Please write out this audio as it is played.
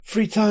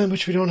free time,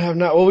 which we don't have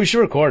now. Well, we should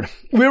record.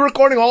 We're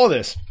recording all of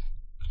this.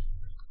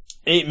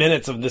 8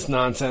 minutes of this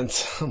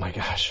nonsense. Oh my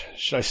gosh.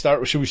 Should I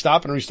start? Should we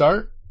stop and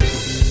restart?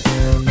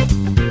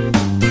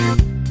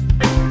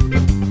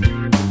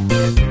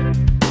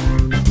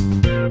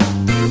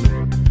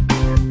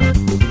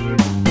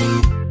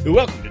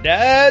 Welcome to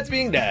Dads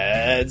Being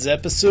Dads,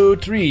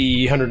 episode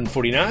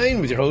 349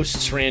 with your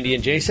hosts, Randy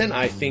and Jason.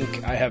 I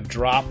think I have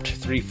dropped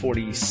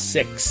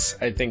 346.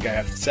 I think I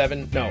have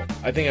 7. No,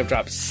 I think I've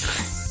dropped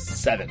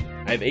 7.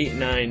 I have 8,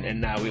 9,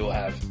 and now we will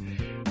have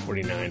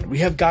 49. We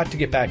have got to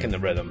get back in the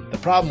rhythm. The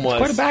problem was...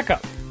 Quite a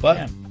backup. What?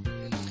 Yeah.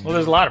 Well,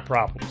 there's a lot of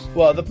problems.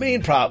 Well, the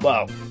main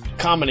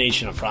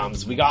combination of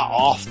problems. We got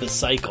off the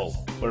cycle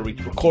where we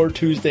record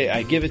Tuesday,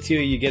 I give it to you,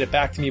 you get it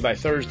back to me by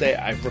Thursday,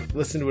 I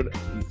listen to it,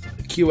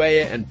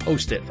 QA it, and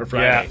post it for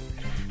Friday. Yeah.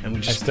 And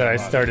we just I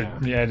started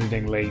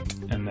editing late,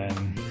 and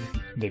then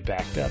they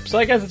backed up. So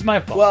I guess it's my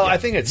fault. Well, yeah. I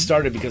think it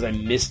started because I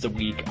missed a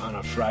week on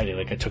a Friday.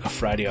 Like, I took a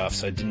Friday off,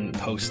 so I didn't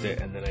post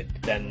it, and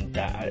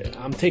then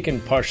I'm taking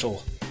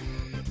partial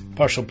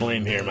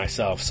blame here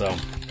myself, so...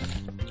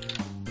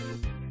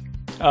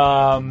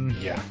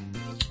 Yeah.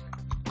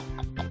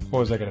 What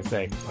was I going to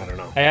say? I don't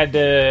know. I had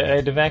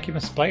to vacuum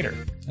a spider.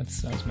 That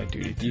was my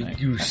duty tonight.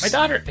 My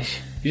daughter...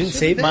 You didn't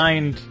save it?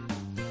 Mind...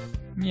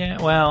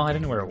 Yeah, well, I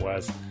didn't know where it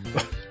was.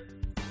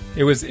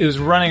 It was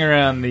running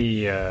around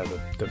the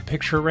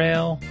picture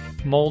rail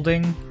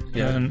molding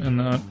in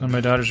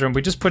my daughter's room.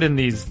 We just put in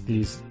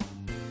these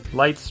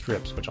light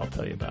strips, which I'll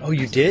tell you about. Oh,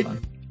 you did?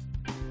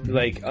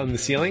 Like on the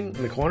ceiling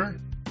in the corner?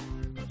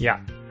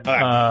 Yeah.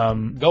 Right.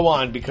 Go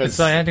on, because...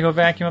 So I had to go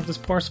vacuum up this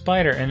poor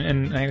spider,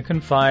 and I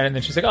couldn't find it. And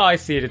then she's like, oh, I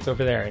see it. It's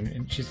over there.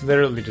 And she's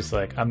literally just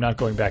like, I'm not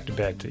going back to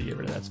bed till you get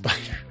rid of that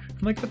spider.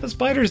 I'm like, but the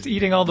spider's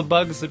eating all the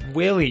bugs that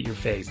will eat your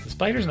face. The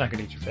spider's not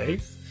going to eat your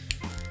face.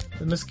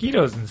 The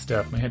mosquitoes and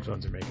stuff. My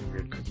headphones are making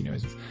weird cookie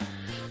noises.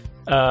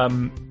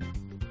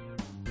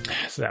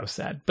 So that was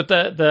sad. But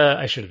the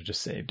I should have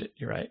just saved it.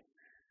 You're right.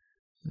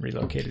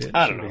 Relocated it.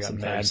 I don't know.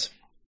 Sometimes.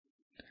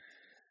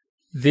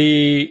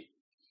 The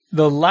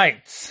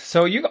lights.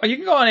 So you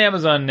can go on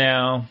Amazon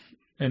now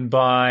and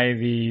buy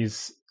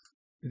these.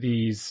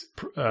 They're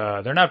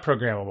not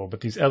programmable, but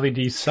these LED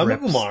strips. Some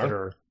of them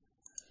are.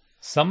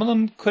 Some of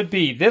them could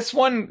be. This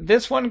one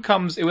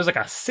comes. It was like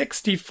a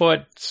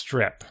 60-foot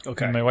strip.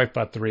 Okay. And my wife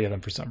bought 3 of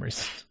them for some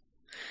reason.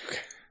 Okay.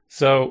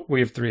 So we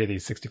have 3 of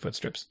these 60-foot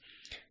strips,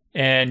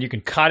 and you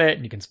can cut it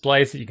and you can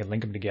splice it. You can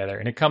link them together,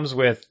 and it comes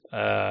with.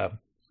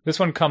 This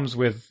one comes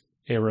with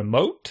a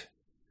remote.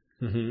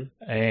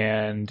 Mm-hmm.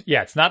 And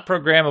yeah, it's not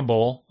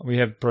programmable. We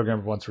have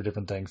programmable ones for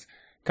different things.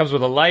 It comes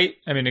with a light.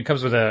 I mean, it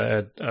comes with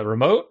a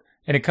remote,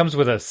 and it comes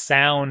with a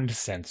sound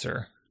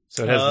sensor.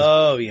 So it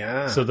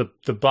has So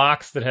the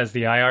box that has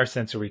the IR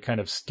sensor, we kind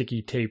of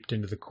sticky taped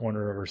into the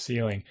corner of our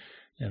ceiling,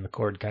 and the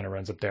cord kind of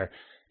runs up there.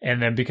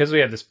 And then because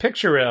we have this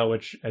picture rail,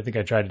 which I think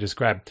I tried to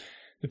describe,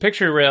 the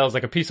picture rail is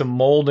like a piece of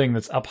molding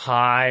that's up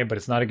high, but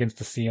it's not against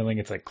the ceiling.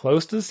 It's like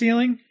close to the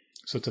ceiling.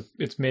 So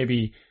it's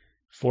maybe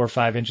 4 or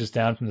 5 inches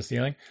down from the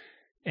ceiling.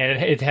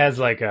 And it has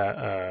like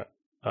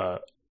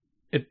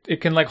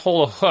it can like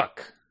hold a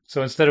hook.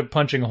 So instead of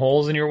punching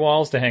holes in your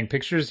walls to hang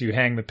pictures, you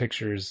hang the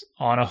pictures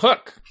on a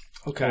hook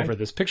over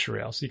this picture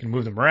rail. So you can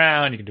move them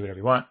around, you can do whatever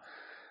you want.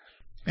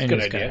 And you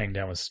just kind of hang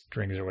down with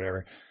strings or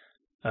whatever.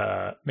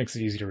 Makes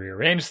it easy to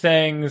rearrange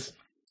things.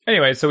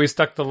 Anyway, so we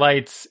stuck the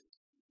lights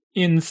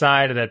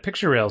inside of that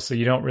picture rail so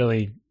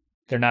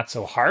they're not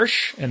so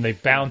harsh, and they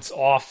bounce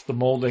off the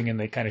molding and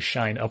they kind of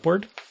shine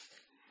upward.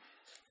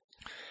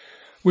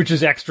 Which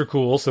is extra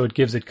cool, so it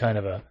gives it kind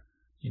of a,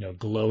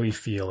 glowy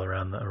feel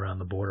around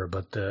the border.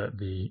 But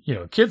the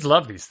kids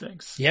love these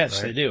things.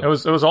 Yes, right? They do. It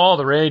was all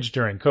the rage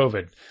during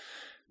COVID,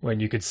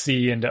 when you could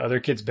see into other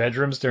kids'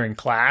 bedrooms during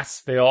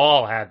class. They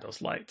all had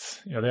those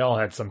lights. They all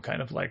had some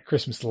kind of like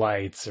Christmas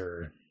lights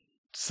or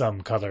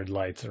some colored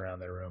lights around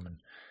their room,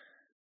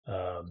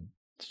 and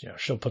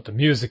she'll put the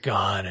music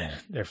on and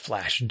they're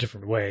flashing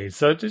different ways.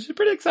 So she's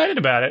pretty excited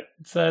about it.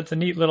 It's a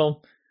neat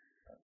little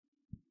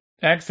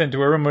accent to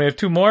her room. We have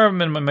 2 more of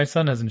them, and my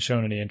son hasn't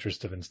shown any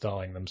interest of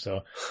installing them,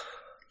 so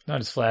not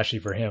as flashy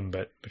for him,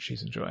 but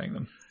she's enjoying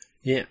them.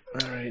 Yeah,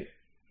 all right.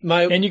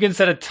 And you can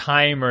set a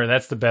timer.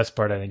 That's the best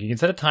part, I think. You can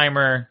set a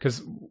timer,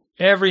 because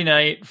every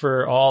night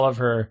for all of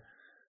her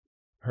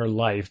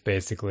life,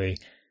 basically,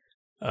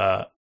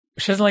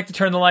 she doesn't like to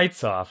turn the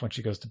lights off when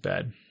she goes to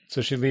bed.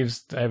 So she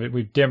leaves. We have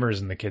dimmers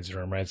in the kids'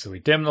 room, right? So we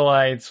dim the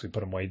lights, we put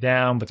them way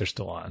down, but they're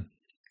still on.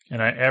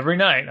 And every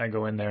night I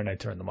go in there and I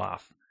turn them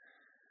off.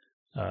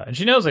 And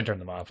she knows I turn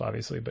them off,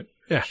 obviously, but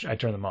yeah, I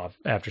turn them off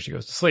after she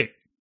goes to sleep.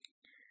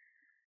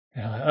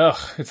 And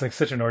it's like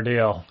such an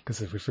ordeal, because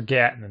if we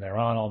forget and then they're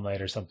on all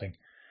night or something,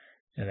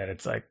 and then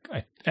it's like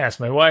I ask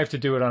my wife to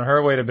do it on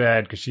her way to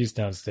bed because she's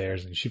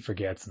downstairs and she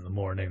forgets in the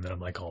morning. Then I'm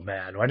like, oh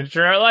man, why didn't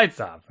you turn our lights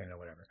off?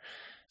 Whatever.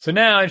 So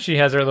now she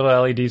has her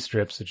little LED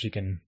strips that she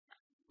can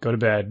go to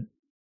bed,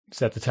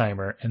 set the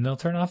timer, and they'll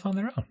turn off on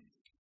their own.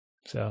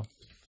 So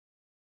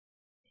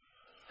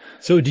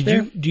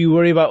do you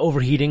worry about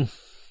overheating?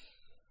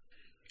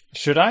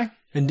 Should I?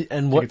 And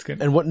it's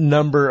good. what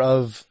number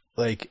of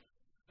like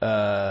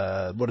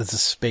what is the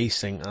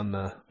spacing on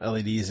the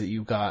LEDs that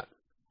you got?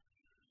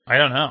 I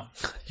don't know.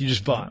 You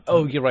just bought.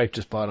 Oh, your wife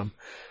just bought them.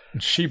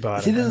 She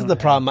bought See, them. this is the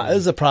problem. This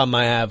is the problem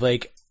I have.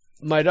 Like,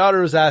 my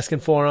daughter was asking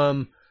for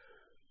them.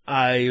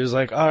 I was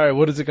like, all right,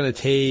 what is it going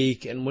to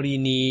take? And what do you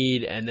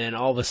need? And then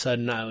all of a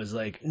sudden I was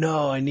like,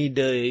 no, I need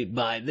to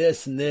buy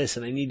this and this,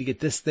 and I need to get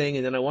this thing.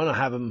 And then I want to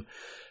have them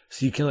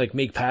so you can like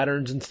make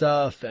patterns and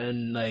stuff.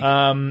 And like,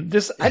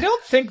 I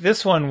don't think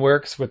this one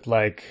works with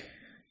like,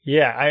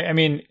 I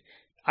mean,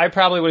 I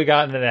probably would have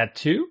gotten to that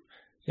too,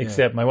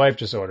 except my wife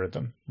just ordered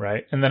them.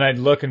 Right. And then I'd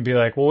look and be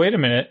like, well, wait a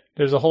minute.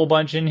 There's a whole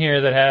bunch in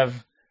here that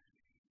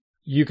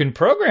you can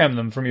program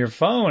them from your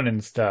phone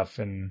and stuff.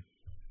 And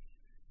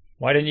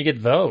why didn't you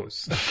get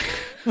those?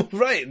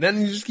 Right.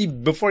 Then you just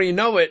keep, before you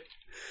know it.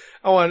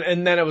 Oh,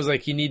 and then it was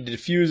like you need the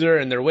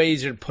diffuser, and they're way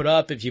easier to put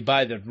up if you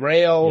buy the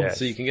rail. Yes.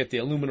 So you can get the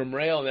aluminum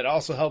rail, and that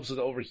also helps with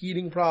the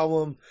overheating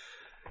problem.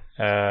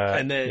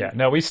 And then...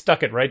 No, we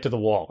stuck it right to the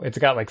wall. It's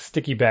got like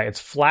sticky back. It's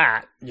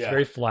flat. It's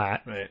very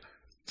flat. Right.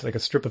 It's like a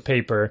strip of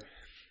paper,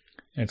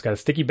 and it's got a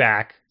sticky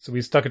back. So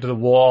we stuck it to the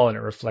wall, and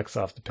it reflects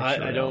off the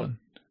picture. I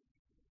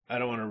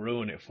don't want to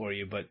ruin it for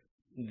you, but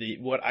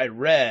what I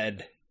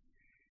read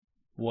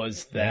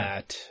was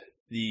that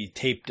the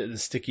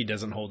sticky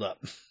doesn't hold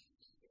up.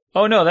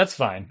 Oh no, that's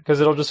fine,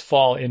 because it'll just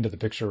fall into the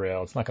picture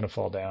rail. It's not going to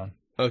fall down.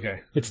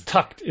 Okay. It's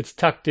tucked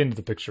into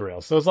the picture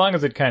rail. So as long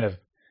as it kind of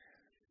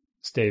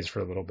stays for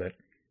a little bit.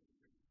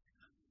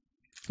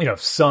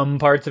 If some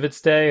parts of it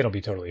stay, it'll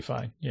be totally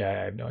fine. Yeah,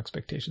 I have no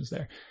expectations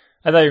there.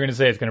 I thought you were going to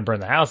say it's going to burn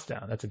the house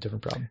down. That's a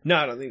different problem. No,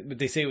 I don't think, but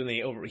they say when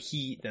they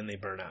overheat, then they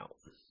burn out.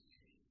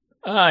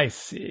 I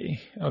see.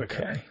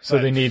 Okay. So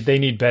they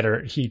need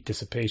better heat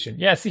dissipation.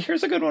 Yeah, see,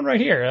 here's a good one right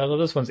here. Although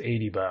this one's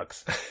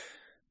 $80.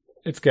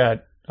 It's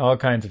got all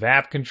kinds of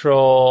app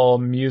control,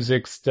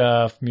 music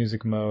stuff,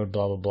 music mode,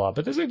 blah, blah, blah.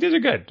 But these are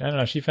good. I don't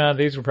know. She found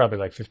these were probably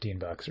like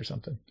 $15 or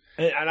something.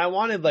 And I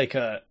wanted like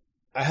I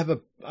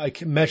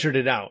measured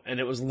it out,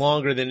 and it was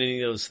longer than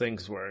any of those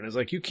things were. And it's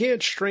like, you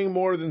can't string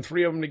more than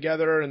 3 of them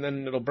together, and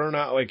then it'll burn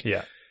out. Like,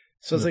 yeah.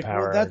 So it's like,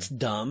 well, that's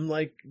dumb.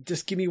 Like,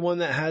 just give me one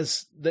that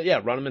has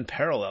run them in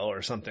parallel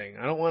or something.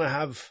 I don't want to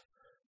have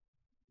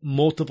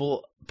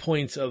multiple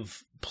points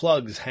of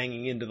plugs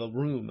hanging into the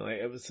room. Like,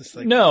 it was just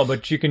like, no,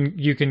 but you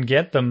can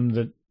get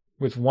them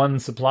with one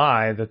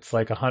supply that's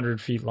like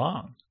 100 feet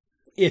long.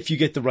 If you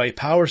get the right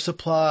power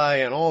supply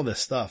and all this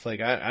stuff.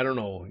 Like, I don't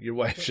know. Your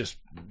wife just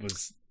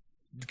was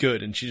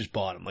good, and she just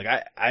bought them. Like,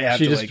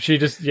 she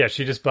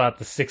just bought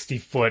the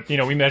 60-foot.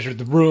 We measured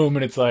the room,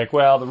 and it's like,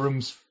 well, the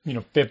room's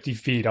 50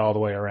 feet all the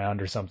way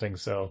around or something.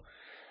 So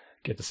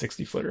get the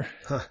 60-footer.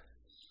 Huh.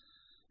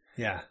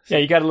 Yeah. Yeah,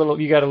 you got a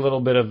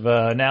little bit of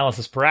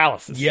analysis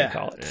paralysis. Yeah. You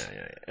call it.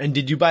 Yeah. And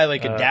did you buy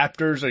like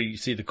adapters, or you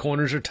see the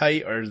corners are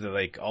tight, or is it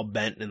like all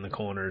bent in the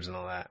corners and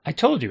all that? I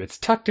told you it's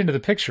tucked into the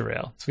picture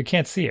rail, so we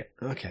can't see it.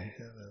 Okay.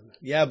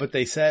 Yeah, but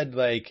they said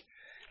like,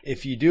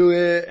 if you do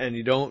it and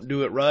you don't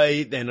do it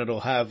right, then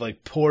it'll have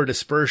like poor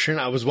dispersion.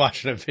 I was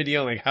watching a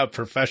video like how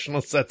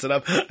professional sets it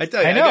up. I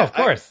tell you, I know, of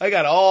course. I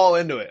got all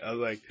into it. I was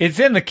like, it's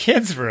in the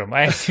kids' room.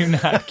 I do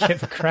not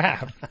give a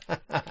crap.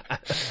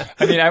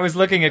 I mean, I was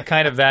looking at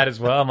kind of that as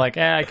well. I'm like,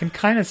 I can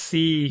kind of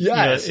see.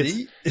 Yeah,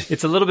 see?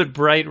 It's a little bit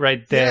bright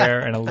right there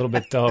and a little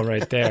bit dull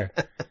right there.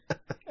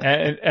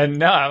 And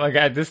no, I'm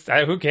like,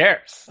 who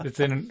cares?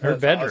 It's in her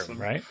bedroom,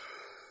 awesome. Right?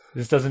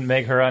 This doesn't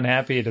make her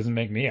unhappy. It doesn't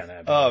make me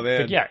unhappy. Oh,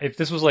 man. But yeah, if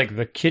this was like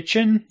the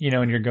kitchen,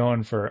 and you're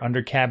going for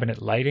under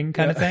cabinet lighting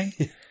kind of thing,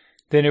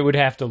 then it would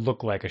have to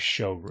look like a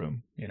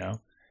showroom,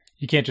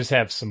 You can't just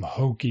have some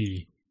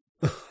hokey...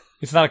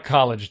 It's not a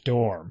college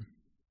dorm,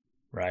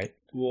 right?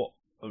 Well,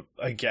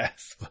 I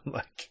guess. But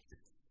like...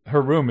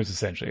 Her room is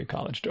essentially a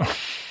college dorm.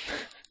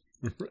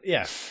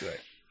 Yeah,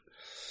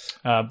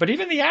 right. But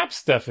even the app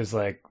stuff is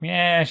like,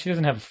 she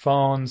doesn't have a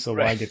phone, so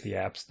why get the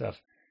app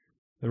stuff?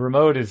 The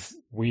remote is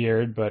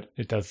weird, but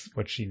it does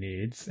what she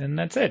needs, and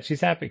that's it.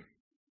 She's happy.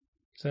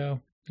 So,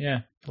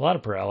 yeah, a lot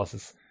of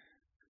paralysis.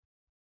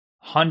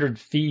 100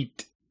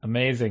 feet.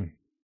 Amazing.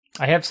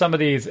 I have some of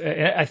these.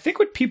 I think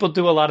what people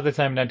do a lot of the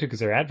time now, too, because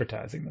they're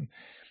advertising them,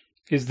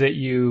 is that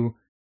you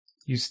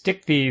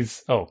stick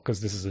these... Oh,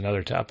 because this is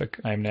another topic.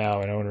 I'm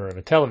now an owner of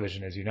a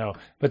television, as you know.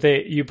 But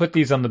you put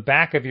these on the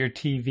back of your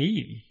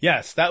TV.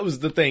 Yes, that was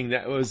the thing.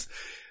 That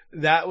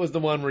was the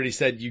one where he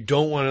said you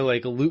don't want to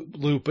like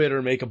loop it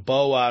or make a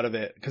bow out of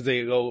it, because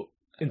they go,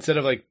 instead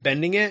of like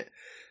bending it,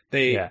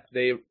 a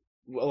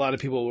lot of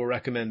people will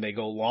recommend they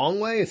go long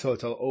way, so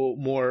it's a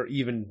more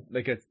even,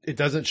 like it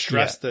doesn't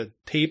stress the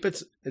tape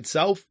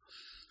itself,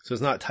 so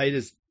it's not tight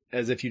as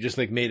if you just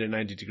like made a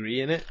 90 degree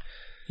in it.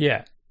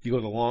 Yeah. You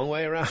go the long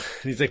way around.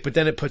 And he's like, but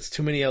then it puts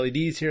too many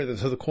LEDs here,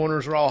 so the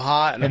corners are all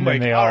hot. And I'm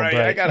like, all right,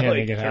 I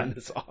gotta turn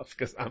this off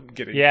because I'm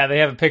getting... Yeah, they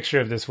have a picture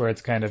of this where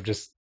it's kind of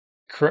just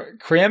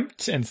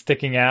crimped and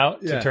sticking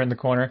out to turn the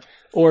corner.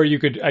 Or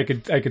I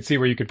could see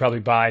where you could probably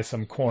buy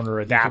some corner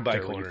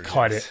adapter where you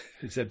cut it.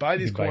 He said, buy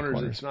these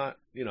corners. It's not,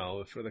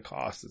 for the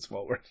cost, it's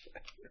well worth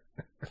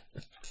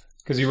it.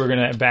 Because you were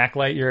going to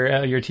backlight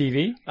your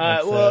TV?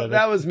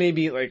 That was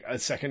maybe like a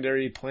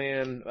secondary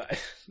plan.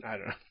 I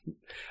don't know.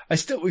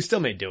 We still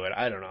may do it.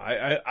 I don't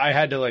know. I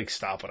had to like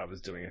stop what I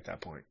was doing at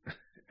that point.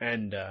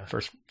 And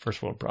first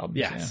world problems.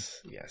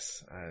 Yes.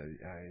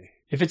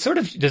 If it sort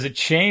of does it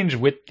change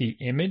with the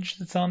image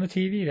that's on the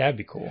TV? That'd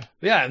be cool.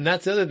 Yeah, and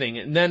that's the other thing.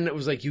 And then it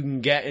was like you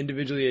can get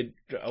individually,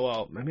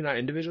 well, maybe not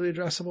individually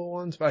addressable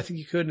ones, but I think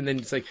you could. And then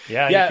it's like,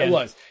 yeah, it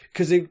was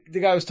because the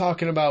guy was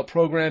talking about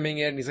programming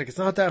it, and he's like, it's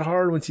not that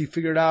hard once you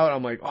figure it out.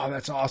 I'm like, oh,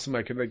 that's awesome.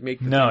 I could like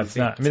make. No, it's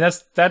not. I mean,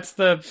 that's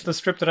the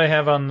strip that I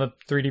have on the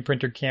 3D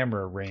printer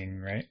camera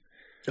ring, right?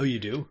 Oh, you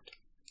do?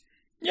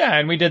 Yeah,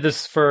 and we did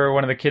this for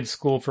one of the kids'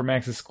 for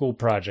Max's school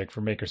project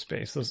for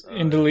Makerspace. Those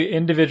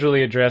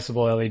individually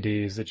addressable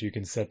LEDs that you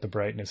can set the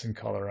brightness and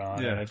color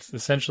on. Yeah. And it's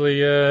essentially,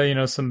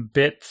 some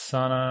bits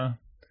on a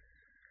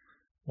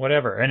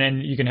whatever. And then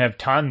you can have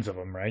tons of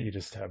them, right? You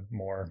just have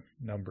more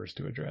numbers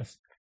to address.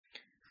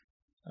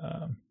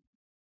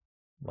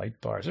 Light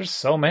bars. There's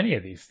so many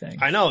of these things.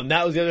 I know, and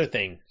that was the other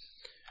thing.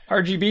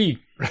 RGB.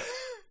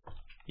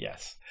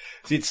 Yes.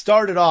 See, it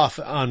started off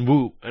on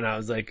Woot, and I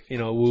was like,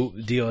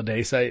 Woot, deal a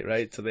day site,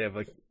 right? So they have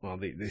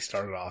they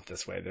started off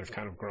this way. They've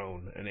kind of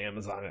grown, and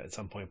Amazon at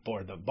some point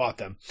bought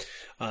them.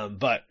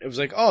 But it was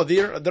like, oh,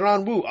 they're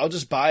on Woot. I'll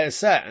just buy a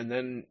set, and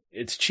then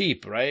it's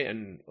cheap, right?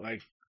 And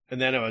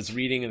then I was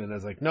reading, and then I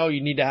was like, no, you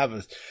need to have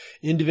an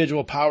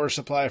individual power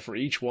supply for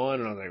each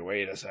one. And I was like,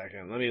 wait a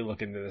second, let me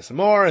look into this some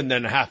more. And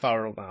then a half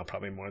hour,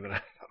 probably more than a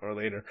half hour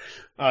later,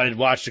 I'd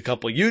watched a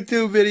couple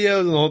YouTube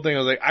videos and the whole thing. I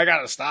was like, I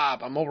gotta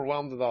stop. I'm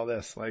overwhelmed with all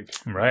this.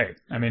 Right.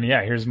 I mean,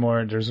 yeah. Here's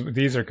more.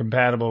 These are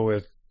compatible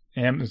with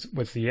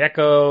the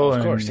Echo,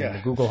 of course, and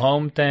the Google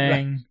Home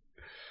thing. Right.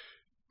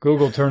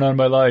 Google, turn on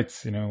my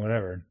lights.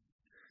 Whatever.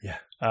 Yeah.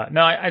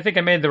 No, I think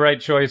I made the right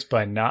choice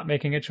by not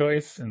making a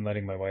choice and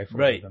letting my wife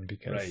order them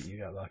because you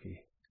got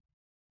lucky.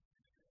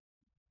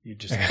 You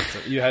just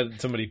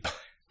had somebody.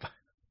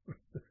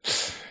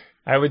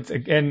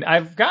 And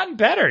I've gotten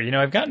better.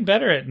 I've gotten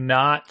better at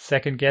not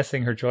second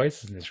guessing her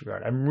choices in this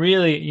regard. I'm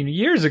really,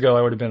 years ago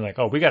I would have been like,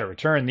 oh, we got to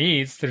return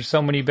these. There's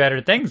so many better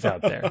things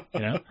out there.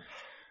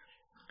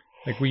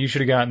 Like, you should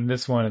have gotten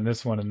this one and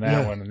this one and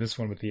that one and this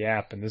one with the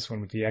app and this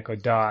one with the Echo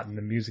Dot and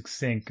the Music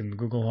Sync and the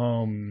Google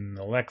Home and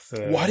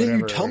Alexa. Why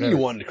didn't you tell me you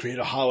wanted to create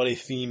a holiday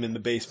theme in the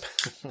basement?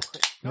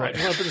 Right.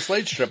 I want to put a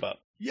slide strip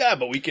up. Yeah,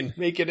 but we can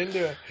make it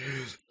into a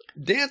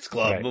dance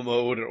club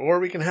mode, or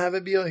we can have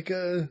it be like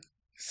a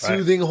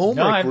soothing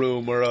homework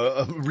room or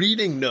a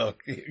reading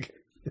nook.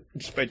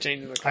 Just by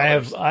changing the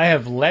colors. I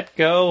have let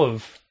go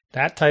of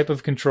that type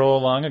of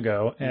control long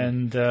ago,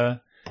 and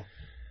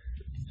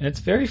it's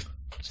very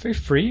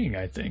freeing,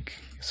 I think.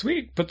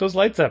 Sweet, put those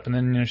lights up, and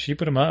then she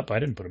put them up. I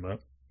didn't put them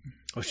up.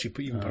 Oh, she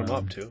put them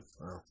up too.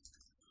 Wow.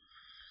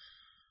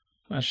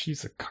 Well,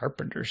 she's a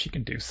carpenter. She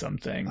can do some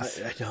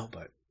things. I know,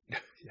 but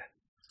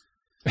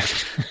yeah.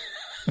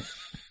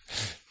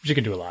 She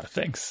can do a lot of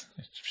things.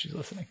 If she's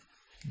listening,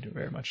 she can do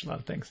very much a lot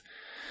of things.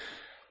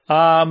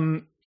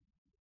 But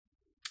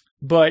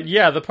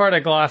yeah, the part I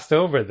glossed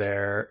over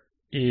there,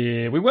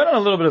 we went on a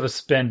little bit of a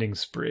spending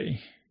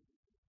spree.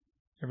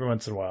 Every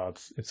once in a while,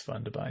 it's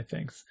fun to buy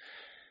things.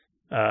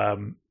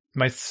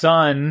 My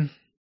son,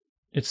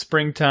 it's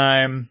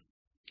springtime.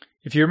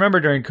 If you remember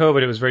during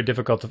COVID, it was very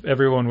difficult.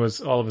 Everyone was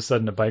all of a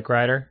sudden a bike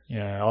rider.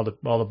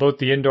 Both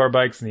the indoor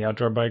bikes and the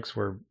outdoor bikes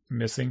were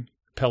missing.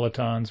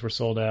 Pelotons were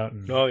sold out.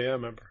 And oh yeah, I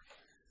remember.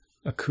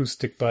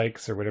 Acoustic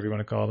bikes, or whatever you want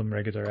to call them,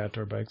 regular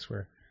outdoor bikes,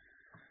 were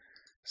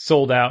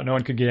sold out. No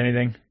one could get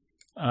anything.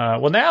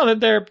 Well, now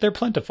that they're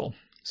plentiful.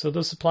 So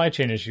those supply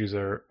chain issues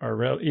are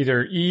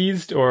either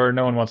eased or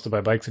no one wants to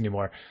buy bikes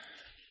anymore.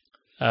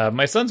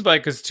 My son's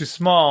bike is too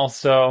small,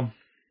 and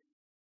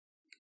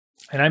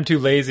I'm too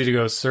lazy to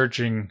go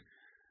searching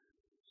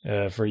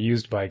for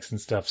used bikes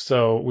and stuff.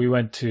 So we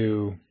went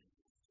to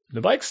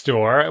the bike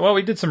store. Well,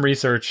 we did some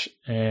research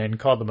and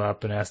called them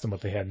up and asked them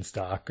what they had in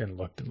stock and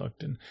looked.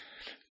 And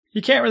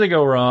you can't really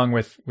go wrong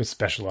with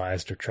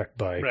Specialized or Trek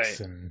bikes. Right.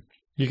 And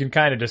you can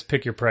kind of just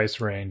pick your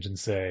price range and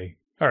say,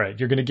 all right,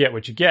 you're going to get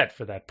what you get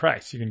for that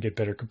price. You're going to get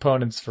better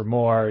components for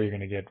more. You're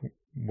going to get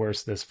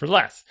worse this for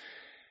less.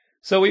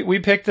 So we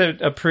picked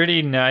a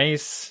pretty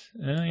nice,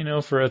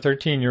 for a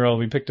 13-year-old,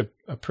 we picked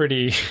a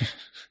pretty,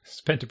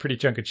 spent a pretty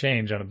chunk of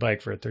change on a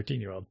bike for a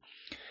 13-year-old.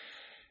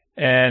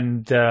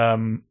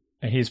 And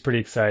he's pretty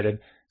excited.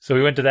 So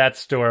we went to that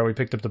store. We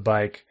picked up the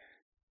bike.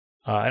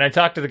 And I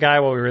talked to the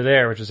guy while we were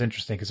there, which was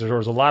interesting because there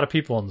was a lot of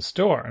people in the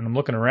store. And I'm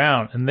looking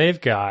around, and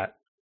they've got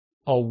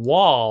a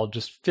wall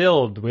just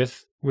filled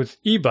with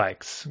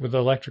e-bikes, with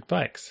electric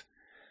bikes.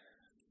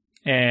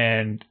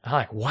 And I'm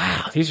like,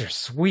 wow, these are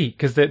sweet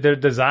because their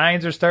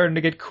designs are starting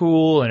to get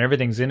cool and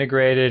everything's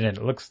integrated and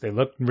they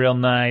look real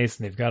nice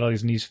and they've got all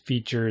these nice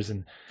features.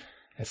 And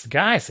as the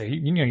guy said,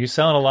 you're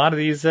selling a lot of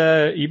these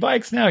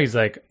e-bikes now. He's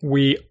like,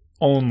 we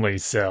only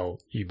sell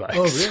e-bikes.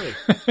 Oh, really?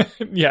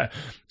 Yeah.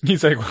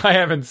 He's like, well, I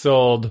haven't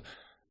sold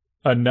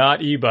a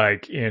not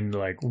e-bike in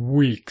like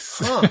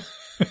weeks. Huh.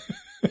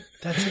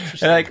 That's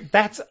interesting. And like,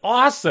 that's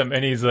awesome.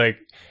 And he's like,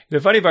 the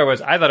funny part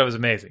was, I thought it was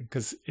amazing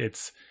because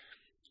it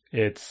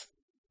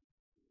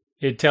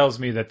tells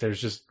me that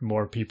there's just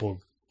more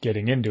people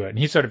getting into it. And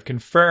he sort of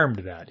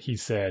confirmed that. He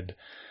said,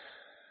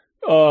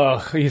 oh,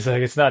 he's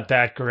like, it's not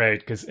that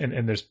great because,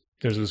 and there's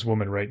this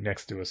woman right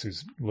next to us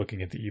who's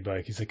looking at the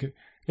e-bike. He's like,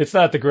 it's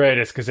not the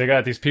greatest because they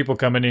got these people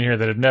coming in here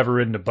that have never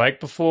ridden a bike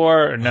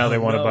before, and now they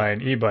want to buy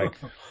an e-bike.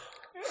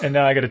 And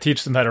now I got to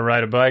teach them how to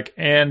ride a bike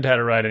and how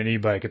to ride an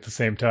e-bike at the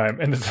same time.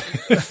 And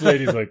this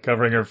lady's like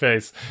covering her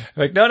face.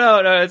 I'm like,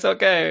 no, it's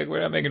okay.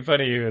 We're not making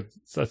fun of you.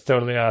 That's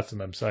totally awesome.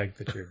 I'm psyched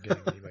that you're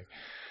getting an e-bike.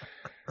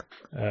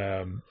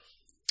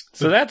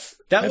 So that's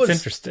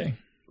interesting.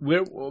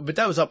 But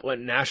that was up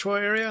in Nashua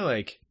area,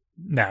 like.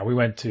 Nah, we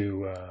went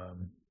to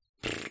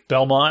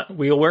Belmont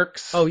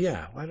Wheelworks. Oh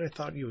yeah, why did I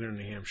thought you were in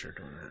New Hampshire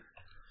doing that?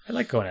 I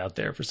like going out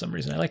there for some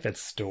reason. I like that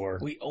store.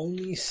 We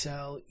only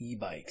sell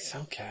e-bikes.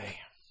 Okay.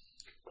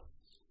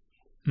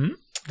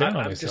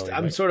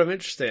 I'm sort of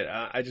interested.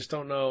 I just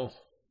don't know.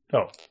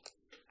 Oh,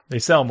 they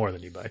sell more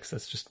than e-bikes.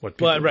 That's just what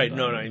people. Well, right.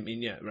 No. I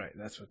mean, yeah, right.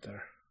 That's what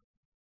they're.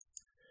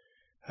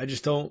 I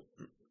just don't.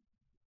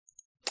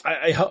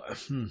 I hope.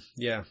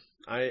 Yeah.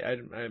 I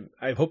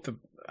hope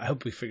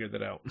we figured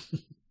that out.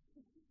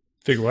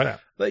 Figure what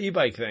out? The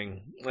e-bike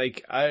thing.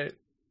 Like I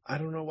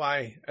don't know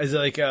why. As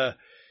like a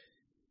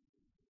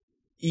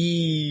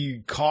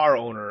e-car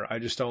owner, I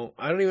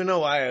don't even know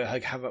why I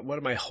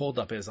what my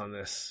holdup is on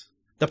this.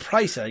 The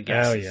price, I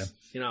guess. Oh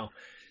yeah.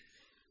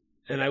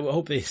 And I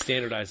hope they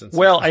standardize on something.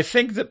 Well, I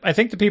think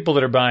the people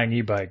that are buying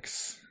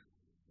e-bikes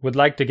would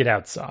like to get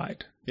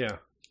outside. Yeah.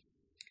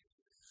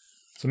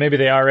 So maybe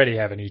they already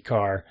have an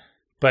e-car,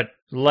 but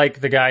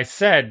like the guy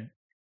said,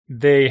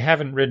 they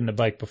haven't ridden a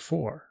bike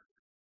before.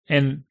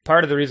 And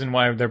part of the reason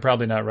why they're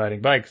probably not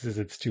riding bikes is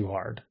it's too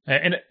hard.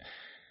 And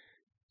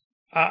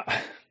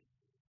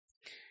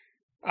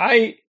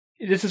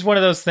this is one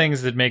of those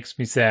things that makes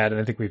me sad, and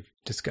I think we've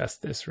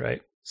discussed this,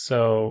 right?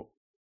 So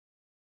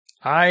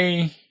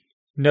I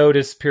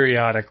notice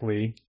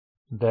periodically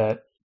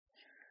that,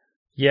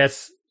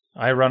 yes,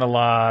 I run a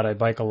lot, I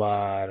bike a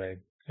lot,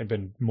 I've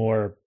been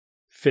more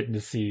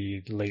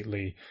fitnessy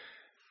lately.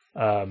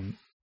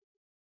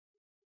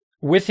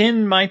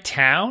 Within my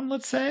town,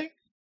 let's say,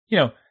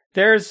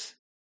 there's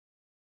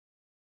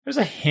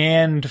a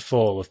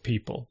handful of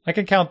people, I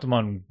can count them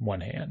on one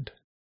hand,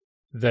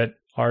 that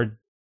are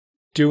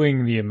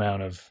doing the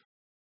amount of,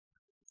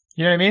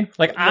 you know what I mean?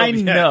 Like, I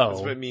know.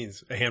 That's what it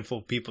means. A handful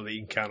of people that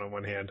you can count on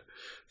one hand.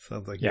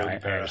 Sounds like I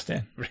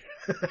understand.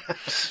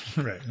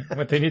 Right.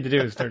 What they need to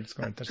do is start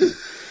scoring touchdowns.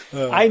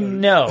 I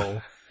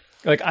know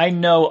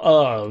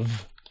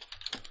of.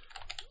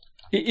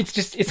 It's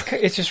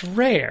just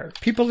rare.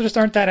 People just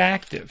aren't that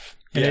active.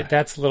 And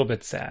that's a little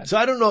bit sad. So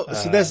I don't know.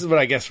 So this is what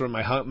I guess where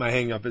my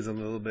hang up is a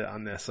little bit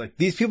on this. Like,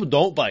 these people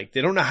don't bike.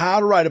 They don't know how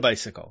to ride a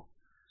bicycle.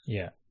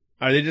 Yeah.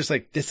 Are they just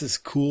like, this is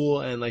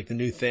cool and like the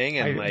new thing?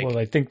 And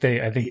I think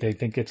they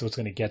think it's what's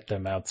going to get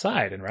them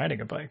outside and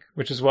riding a bike,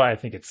 which is why I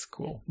think it's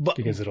cool,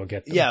 because it'll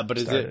get them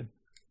started.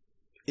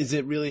 Is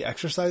it really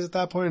exercise at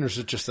that point, or is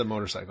it just a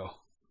motorcycle?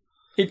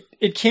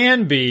 It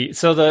can be.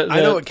 So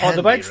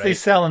the bikes they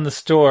sell in the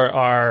store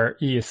are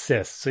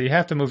e-assist, so you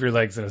have to move your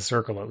legs in a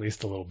circle at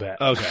least a little bit.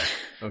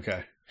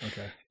 Okay.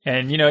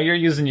 And you're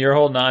you're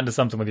holding on to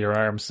something with your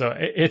arms, so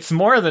it's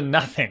more than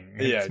nothing.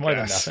 It's more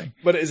than nothing.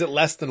 But is it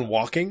less than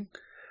walking?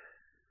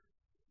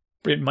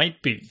 It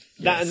might be.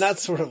 Yes. And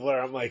that's sort of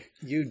where I'm like,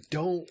 you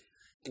don't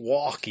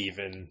walk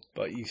even,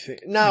 but you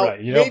think now,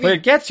 right? But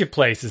it gets you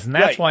places, and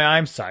that's why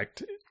I'm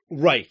psyched.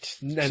 Right,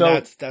 and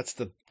so, that's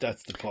the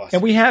plus.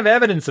 And we have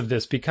evidence of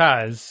this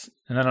because,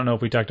 and I don't know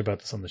if we talked about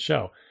this on the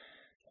show,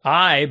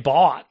 I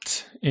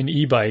bought an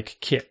e-bike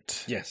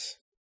kit. Yes,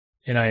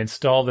 and I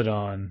installed it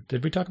on.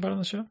 Did we talk about it on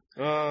the show?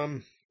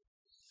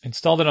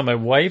 Installed it on my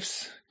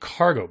wife's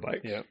cargo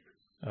bike. Yeah.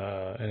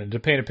 And to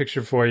paint a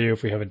picture for you,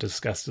 if we haven't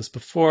discussed this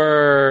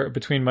before,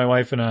 between my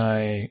wife and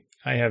I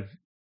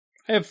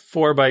have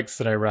 4 bikes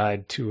that I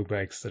ride, 2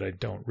 bikes that I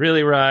don't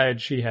really ride.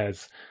 She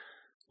has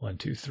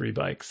 3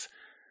 bikes.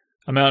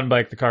 A mountain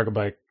bike, the cargo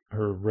bike,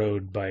 her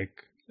road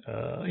bike.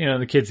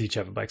 The kids each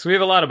have a bike. So we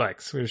have a lot of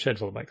bikes. We have a shed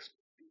full of bikes.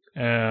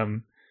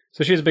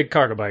 So she has a big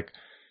cargo bike.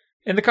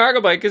 And the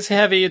cargo bike is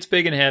heavy. It's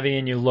big and heavy,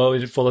 and you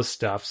load it full of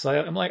stuff. So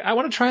I'm like, I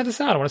want to try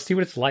this out. I want to see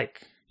what it's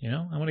like.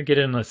 I want to get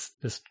in this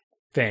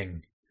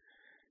thing.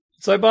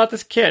 So I bought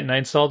this kit and I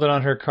installed it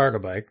on her cargo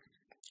bike.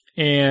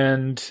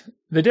 And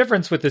the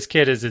difference with this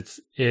kit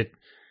is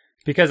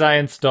because I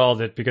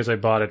installed it, because I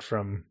bought it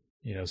from,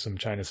 some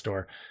China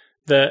store,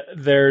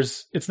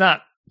 it's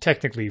not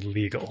technically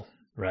legal,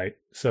 right?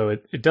 So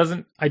it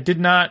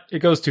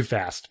goes too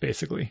fast,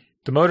 basically.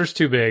 The motor's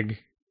too big.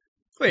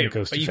 Wait, it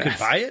goes too fast. Could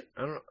buy it?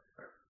 I don't know.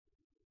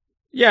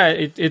 Yeah,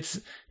 it's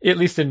at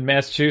least in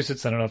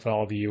Massachusetts, I don't know if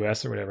all of the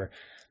US or whatever,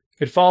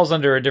 it falls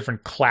under a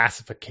different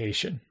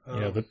classification.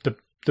 Oh.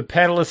 The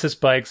pedal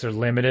assist bikes are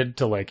limited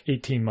to like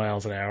 18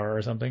 miles an hour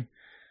or something.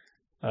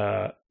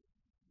 The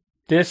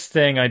this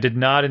thing, I did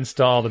not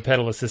install the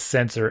pedal assist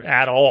sensor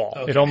at all.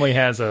 Okay. It only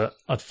has a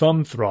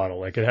thumb throttle.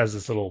 Like it has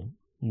this little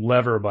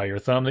lever by your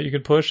thumb that you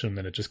can push, and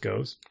then it just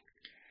goes.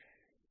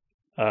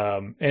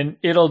 And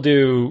it'll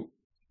do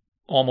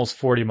almost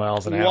 40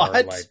 miles an hour.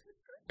 What?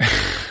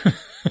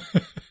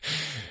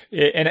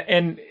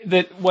 And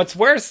what's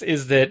worse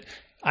is that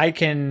I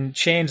can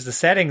change the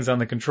settings on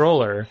the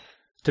controller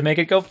to make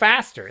it go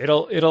faster.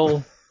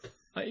 It'll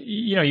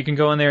you can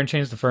go in there and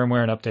change the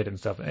firmware and update it and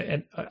stuff.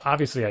 And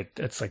obviously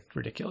it's like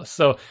ridiculous.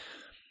 So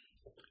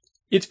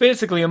it's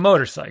basically a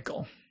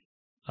motorcycle.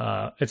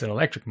 It's an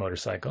electric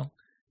motorcycle.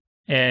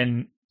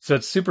 And so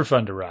it's super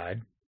fun to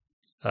ride.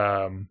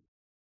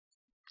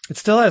 It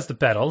still has the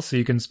pedals, so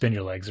you can spin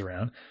your legs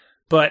around.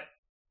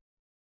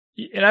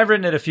 And I've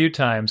ridden it a few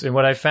times, and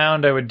what I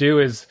found I would do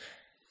is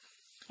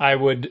I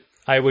would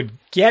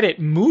get it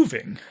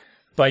moving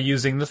by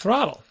using the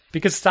throttle,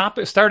 because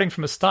starting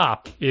from a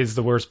stop is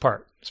the worst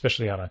part,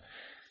 especially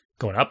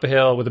going up a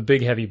hill with a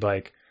big heavy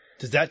bike.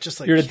 Does that just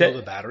kill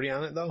the battery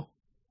on it though?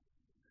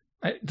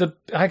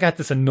 I got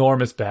this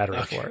enormous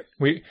battery for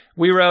it.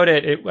 We rode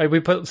it.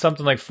 We put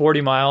something like 40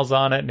 miles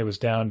on it, and it was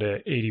down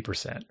to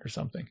 80% or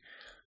something.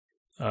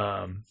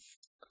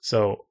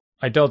 So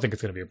I don't think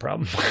it's going to be a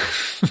problem.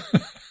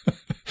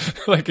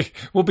 Like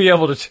we'll be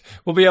able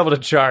to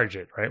charge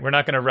it, right? We're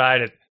not going to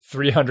ride it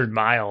 300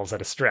 miles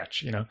at a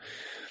stretch,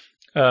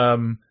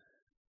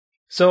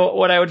 So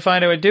what I would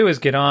find I would do is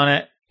get on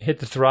it, hit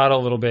the throttle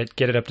a little bit,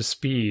 get it up to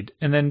speed,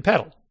 and then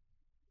pedal.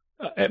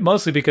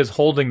 Mostly because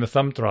holding the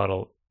thumb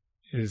throttle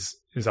is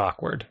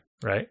awkward,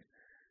 right?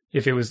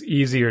 If it was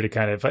easier to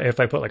kind of, if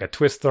I put like a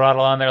twist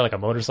throttle on there, like a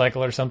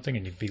motorcycle or something,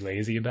 and you'd be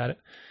lazy about it.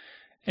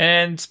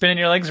 And spinning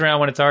your legs around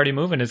when it's already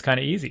moving is kind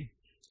of easy.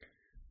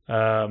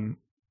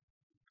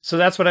 So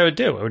that's what I would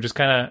do. I would just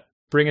kind of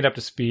bring it up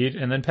to speed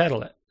and then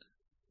pedal it.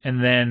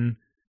 And then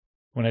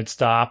when I'd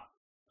stop,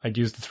 I'd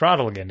use the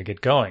throttle again to get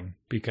going,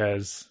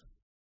 because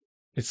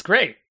it's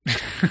great.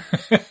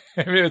 I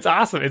mean, it's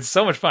awesome. It's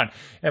so much fun.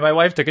 And my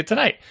wife took it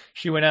tonight.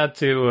 She went out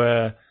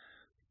to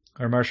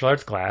her martial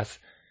arts class,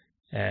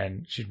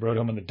 and she rode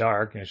home in the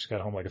dark. She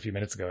got home like a few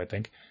minutes ago, I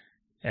think.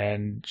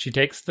 And she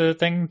takes the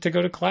thing to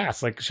go to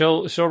class. Like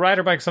she'll ride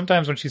her bike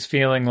sometimes when she's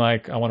feeling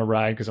like, I want to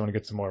ride because I want to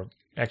get some more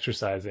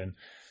exercise in.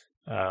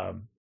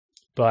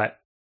 But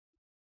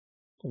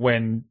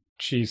when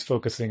she's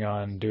focusing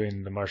on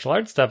doing the martial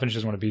arts stuff and she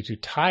doesn't want to be too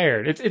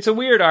tired, it's a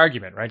weird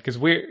argument, right?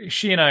 Because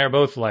she and I are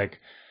both like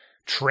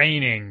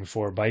training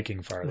for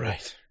biking farther.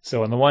 Right.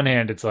 So on the one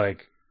hand, it's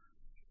like,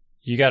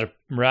 you got to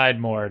ride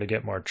more to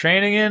get more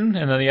training in.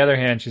 And on the other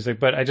hand, she's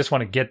like, but I just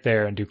want to get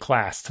there and do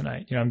class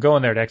tonight. I'm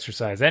going there to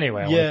exercise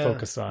anyway. I want to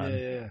focus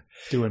on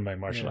doing my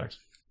martial arts.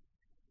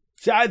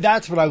 See,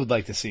 that's what I would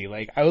like to see.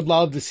 Like, I would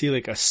love to see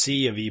like a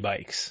sea of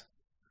e-bikes.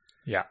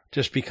 Yeah.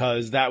 Just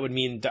because that would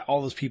mean that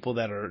all those people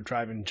that are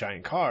driving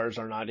giant cars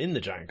are not in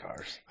the giant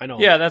cars. I know.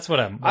 Yeah, that's what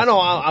I'm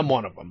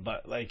one of them,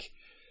 but like,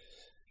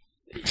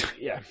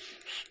 yeah.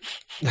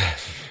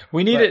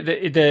 We need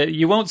it.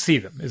 You won't see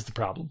them is the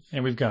problem,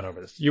 and we've gone over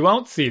this. You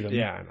won't see them.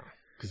 Yeah, I know,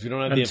 because we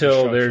don't have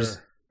until the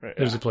infrastructure.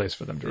 there's a place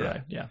for them to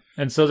ride. Yeah,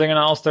 and so they're gonna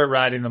all start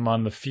riding them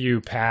on the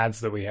few paths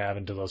that we have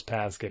until those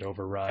paths get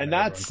overrun. And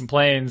everyone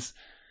complains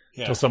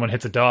until someone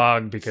hits a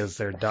dog because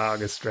their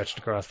dog is stretched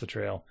across the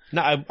trail.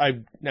 Now, I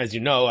as you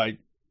know, I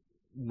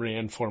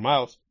ran 4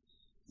 miles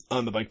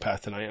on the bike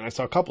path tonight, and I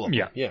saw a couple of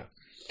them. Yeah.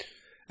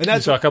 And you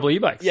saw a couple of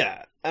e-bikes.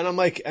 Yeah, and I'm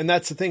like, and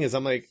that's the thing is,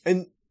 I'm like,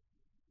 and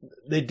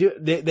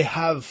they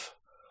have,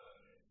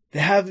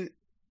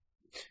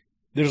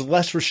 there's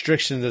less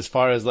restrictions as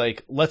far as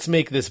like, let's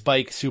make this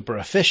bike super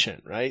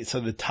efficient, right?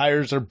 So the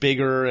tires are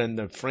bigger and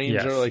the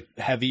frames are like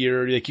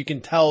heavier. Like you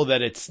can tell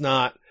that it's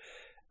not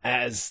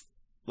as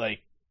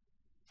like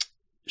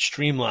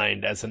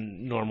streamlined as a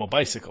normal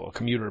bicycle, a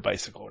commuter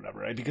bicycle or whatever,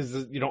 right? Because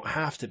you don't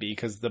have to be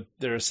because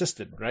they're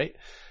assisted, right?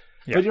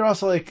 Yeah. But you're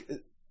also like,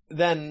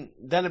 then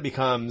it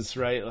becomes,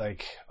 right,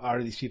 like,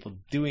 are these people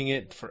doing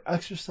it for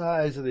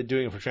exercise? Are they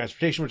doing it for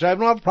transportation? Which I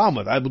don't have a problem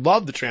with. I would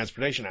love the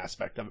transportation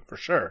aspect of it for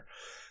sure.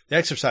 The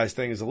exercise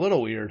thing is a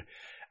little weird.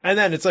 And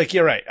then it's like,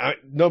 you're right.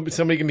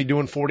 Somebody can be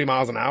doing 40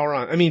 miles an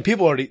hour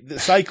the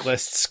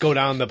cyclists go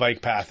down the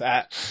bike path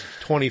at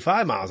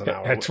 25 miles an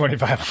hour. At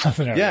 25 miles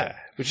an hour. Yeah.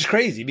 Which is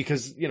crazy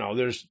because,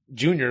 there's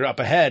Junior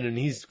up ahead and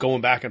he's going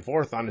back and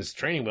forth on his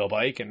training wheel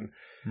bike and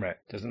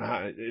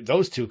if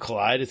those two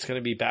collide, it's going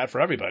to be bad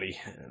for everybody.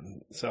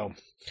 And so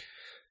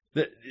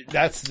we're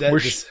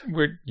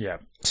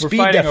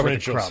fighting over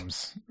the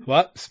crumbs.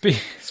 What?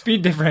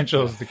 Speed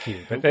differential is the key.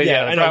 But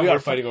I know we are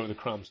fighting over the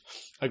crumbs.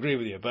 I agree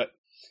with you, but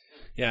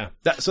yeah.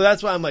 So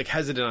that's why I'm like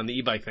hesitant on the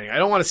e-bike thing. I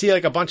don't want to see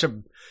like a bunch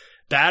of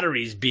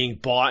batteries being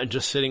bought and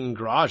just sitting in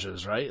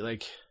garages, right?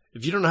 Like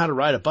if you don't know how to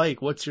ride a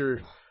bike, what's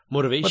your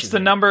motivation? What's the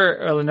number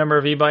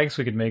of e-bikes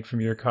we could make from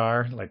your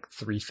car? Like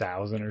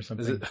 3,000 or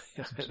something.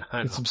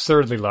 It's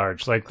absurdly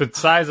large. Like the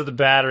size of the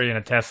battery in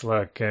a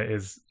Tesla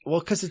is. Well,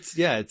 because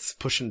it's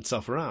pushing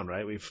itself around,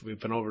 right? We've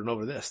been over and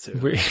over this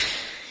too.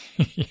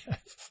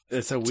 Yes.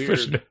 It's a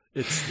weird.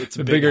 It's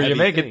the a big, bigger you heavy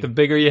make thing. it, the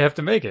bigger you have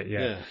to make it.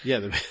 Yeah.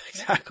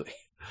 Exactly.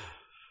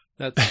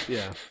 That's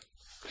yeah.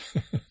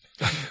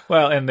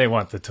 Well, and they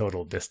want the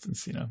total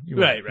distance. You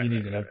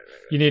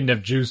need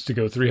enough juice to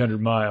go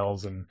 300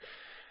 miles, and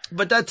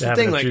but that's the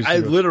thing. Like I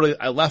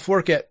left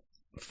work at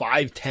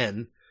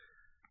 5:10.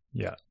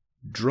 Yeah.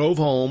 Drove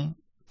home,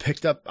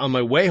 picked up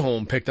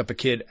a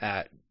kid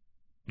at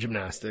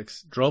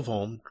gymnastics, drove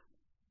home,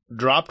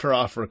 dropped her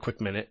off for a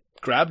quick minute,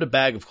 grabbed a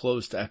bag of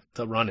clothes to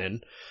run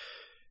in,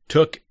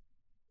 took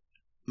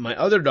my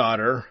other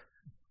daughter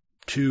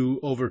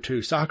over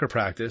to soccer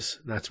practice.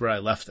 That's where I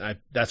left.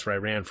 That's where I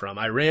ran from.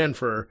 I ran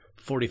for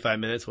 45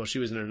 minutes while she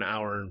was in an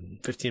hour and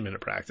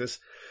 15-minute practice.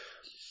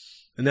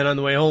 And then on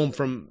the way home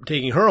from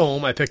taking her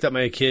home, I picked up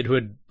my kid who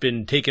had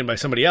been taken by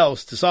somebody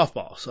else to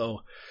softball.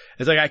 So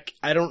it's like,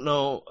 I don't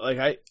know, like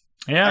I'd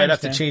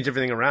have to change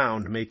everything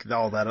around to make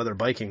all that other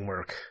biking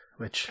work,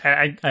 which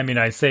I mean,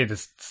 I say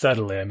this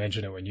subtly. I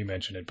mention it when you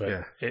mention it,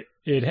 but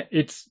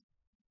it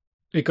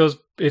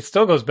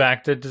still goes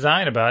back to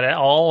design about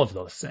all of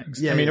those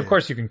things. Yeah, I mean, of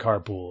course you can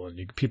carpool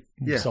and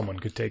someone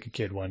could take a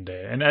kid one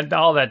day, and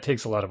all that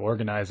takes a lot of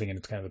organizing, and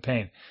it's kind of a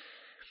pain.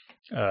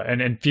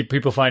 And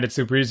people find it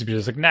super easy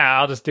because it's like, nah,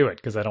 I'll just do it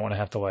because I don't want to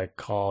have to like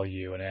call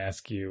you and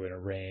ask you and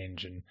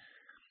arrange. And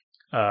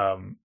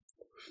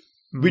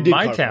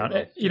my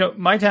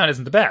town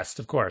isn't the best,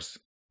 of course,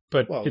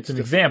 but it's an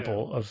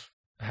example of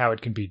how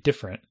it can be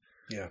different.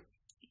 Yeah,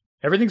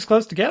 everything's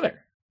close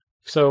together.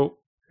 So,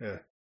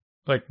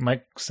 like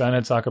my son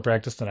had soccer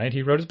practice tonight.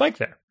 He rode his bike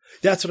there.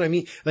 That's what I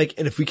mean. Like,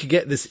 and if we could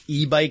get this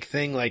e-bike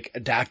thing like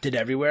adapted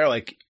everywhere,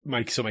 like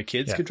my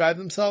kids could drive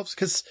themselves.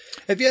 Because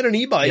if you had an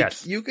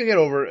e-bike, you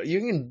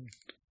can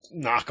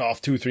knock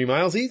off 2-3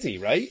 miles easy,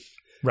 right?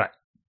 Right.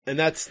 And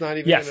that's not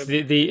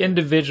even the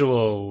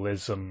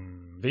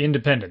individualism, the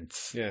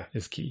independence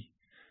is key.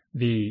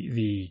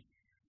 The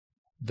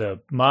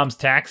mom's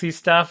taxi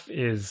stuff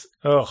is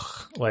I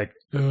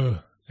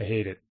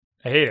hate it.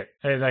 I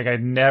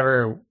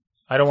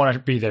don't want to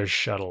be their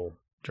shuttle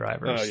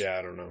drivers. Oh yeah,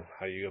 I don't know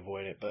how you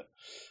avoid it, but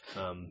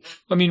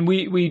I mean,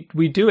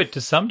 we do it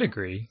to some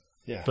degree.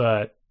 Yeah.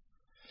 But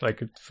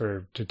like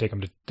to take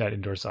them to that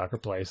indoor soccer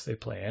place they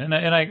play in,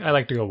 and I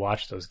like to go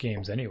watch those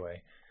games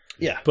anyway.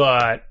 Yeah.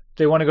 But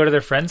they want to go to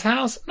their friend's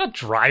house. I'm not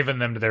driving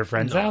them to their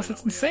friend's house.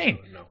 It's insane.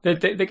 No.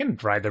 They can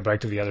ride their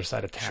bike to the other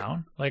side of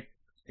town. Sure. Like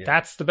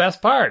that's the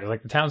best part.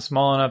 Like the town's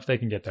small enough they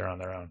can get there on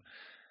their own.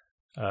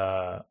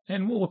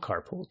 And we'll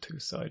carpool too.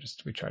 So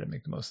we try to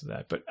make the most of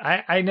that. But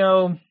I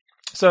know.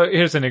 So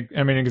here's an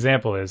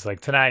example is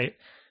like tonight,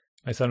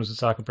 my son was at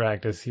soccer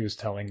practice. He was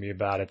telling me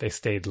about it. They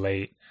stayed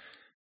late.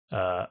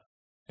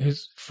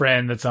 His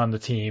friend that's on the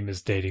team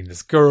is dating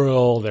this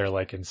girl. They're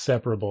like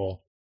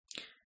inseparable.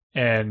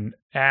 And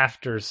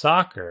after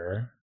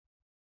soccer,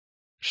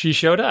 she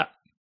showed up,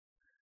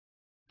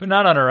 but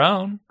not on her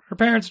own. Her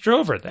parents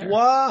drove her there.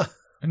 What?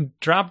 And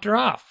dropped her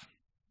off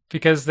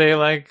because they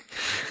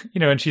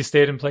and she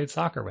stayed and played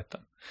soccer with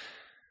them.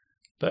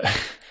 But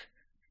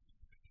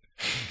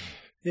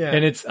yeah,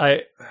 and it's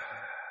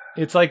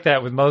like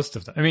that with most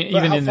of them. I mean,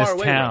 even in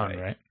this town,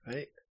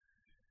 right?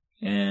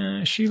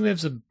 Yeah, she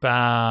lives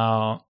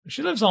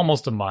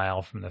almost a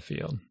mile from the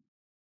field.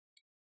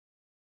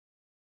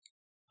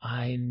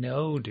 I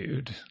know,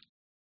 dude.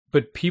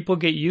 But people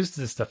get used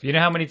to this stuff. You know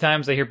how many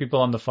times I hear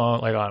people on the phone,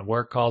 like on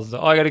work calls,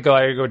 I gotta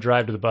go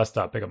drive to the bus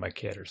stop, pick up my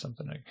kid or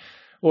something.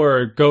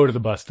 Or go to the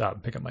bus stop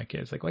and pick up my kid.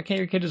 It's like, why can't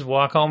your kid just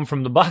walk home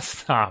from the bus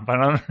stop? I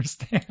don't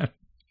understand.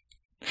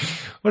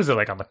 What is it,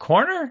 like on the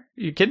corner? Are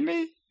you kidding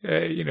me?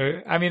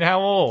 I mean,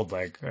 how old?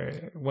 Like,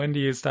 when do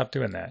you stop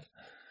doing that?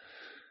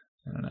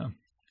 I don't know.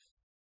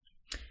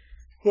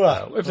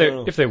 Well,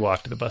 if they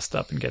walk to the bus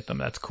stop and get them,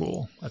 that's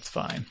cool. That's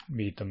fine.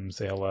 Meet them,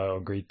 say hello,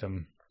 greet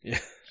them. Yeah.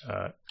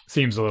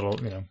 Seems a little,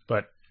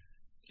 but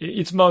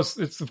it's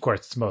mostly the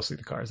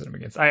cars that I'm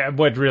against.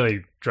 What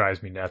really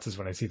drives me nuts is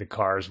when I see the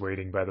cars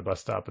waiting by the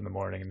bus stop in the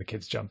morning and the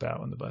kids jump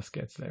out when the bus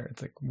gets there.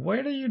 It's like,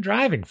 where are you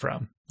driving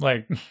from?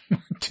 Like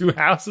 2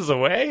 houses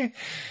away?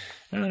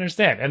 I don't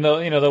understand. And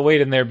they'll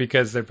wait in there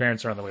because their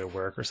parents are on the way to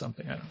work or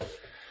something. I don't know.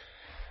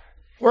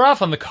 We're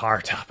off on the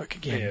car topic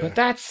again,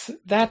 but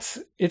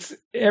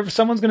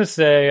someone's going to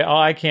say, oh,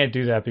 I can't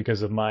do that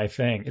because of my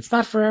thing. It's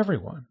not for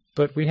everyone,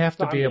 but we have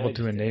to be able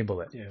to enable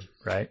it,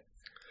 right?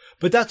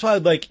 But that's why,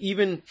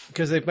 even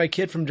because my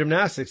kid from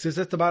gymnastics is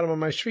at the bottom of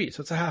my street,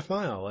 so it's a half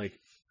mile. Like,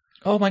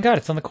 oh my God,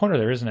 it's on the corner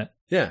there, isn't it?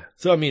 Yeah.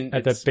 So I mean,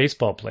 at that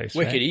baseball place,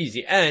 wicked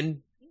easy.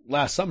 And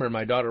last summer,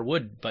 my daughter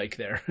would bike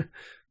there.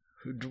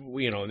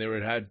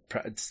 They had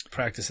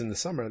practice in the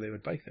summer. They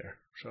would bike there.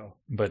 So,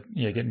 but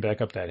getting back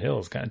up that hill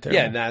is kind of terrible.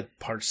 Yeah, and that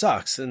part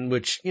sucks. And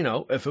which,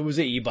 if it was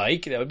an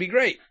e-bike, that would be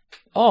great.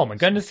 Oh my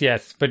goodness,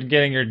 yes. But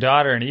getting your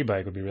daughter an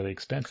e-bike would be really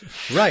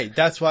expensive. Right.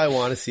 That's why I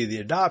want to see the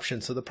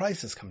adoption, so the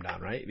prices come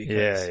down, right?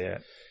 Because,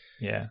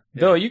 yeah.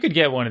 Though you could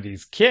get one of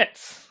these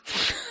kits.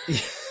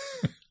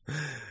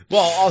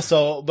 Well,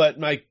 also, but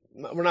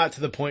we're not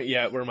to the point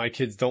yet where my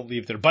kids don't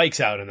leave their bikes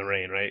out in the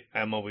rain, right?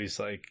 I'm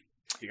always like,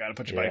 you got to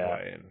put your bike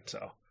away, and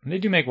so and they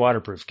do make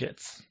waterproof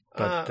kits.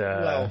 But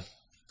well,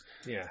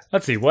 yeah.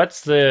 Let's see.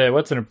 What's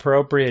an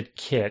appropriate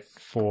kit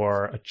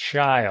for a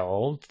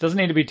child? It doesn't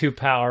need to be too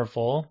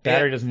powerful.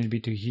 Battery doesn't need to be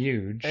too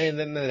huge. And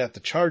then they'd have to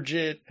charge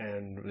it,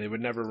 and they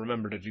would never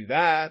remember to do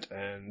that.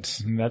 And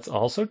that's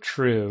also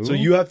true. So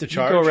you have to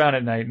charge. You go around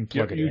at night and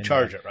plug it in. You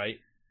charge it, right?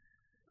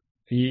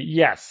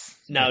 Yes.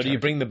 Now, do you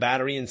bring the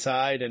battery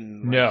inside?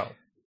 And no.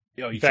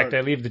 In fact,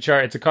 I leave the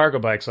charge. It's a cargo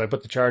bike, so I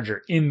put the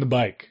charger in the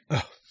bike. Oh.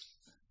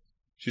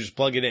 So you just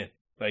plug it in,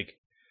 like.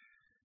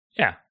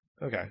 Yeah.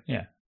 Okay.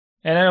 Yeah.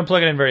 And I don't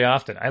plug it in very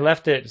often. I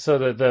left it so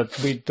that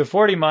the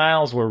 40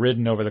 miles were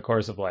ridden over the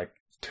course of like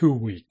 2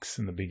 weeks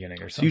in the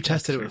beginning or something. So you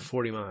tested it with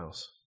 40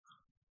 miles.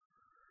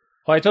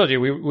 Well, I told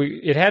you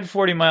it had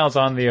 40 miles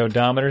on the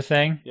odometer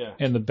thing. Yeah.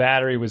 And the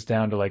battery was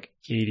down to like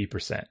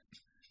 80%.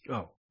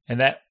 Oh. And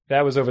that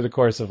was over the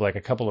course of like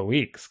a couple of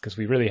weeks because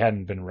we really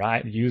hadn't been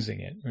using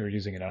it. We were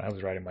using it. I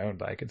was riding my own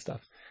bike and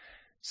stuff.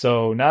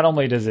 So not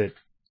only does it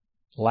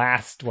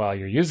last while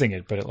you're using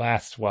it, but it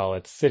lasts while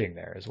it's sitting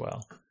there as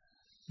well.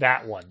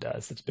 That one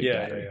does. It's big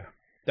battery. Yeah.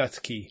 That's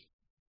key.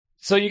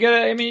 So you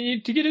gotta,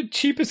 to get a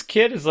cheapest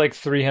kit is like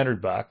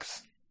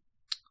 $300,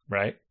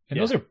 right? And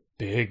those are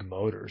big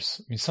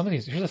motors. Some of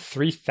these, here's a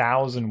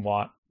 3,000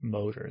 watt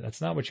motor.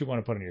 That's not what you want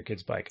to put on your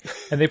kid's bike.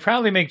 And they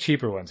probably make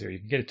cheaper ones here. You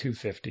can get a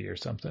 250 or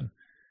something.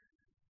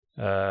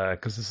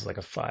 Because this is like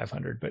a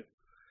 500, but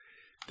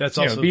that's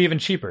also it'd be even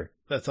cheaper.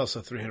 That's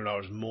also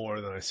 $300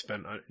 more than I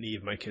spent on any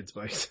of my kids'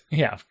 bikes.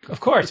 Yeah, of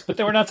course. But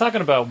then we're not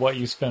talking about what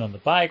you spend on the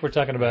bike. We're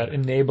talking about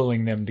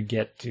enabling them to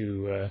get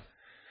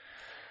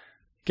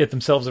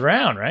themselves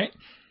around, right?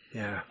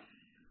 Yeah.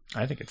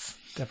 I think it's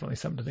definitely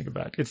something to think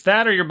about. It's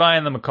that, or you're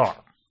buying them a car,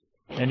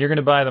 and you're going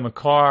to buy them a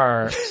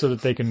car so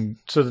that they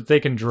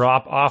can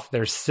drop off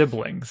their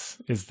siblings.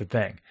 Is the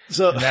thing.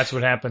 And that's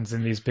what happens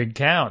in these big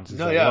towns.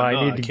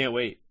 I can't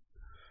wait.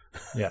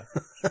 Yeah.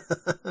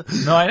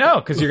 No, I know,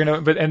 because you're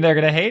gonna, and they're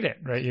gonna hate it,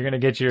 right? You're gonna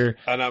get your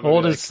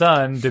oldest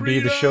son to be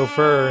the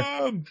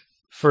chauffeur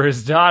for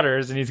his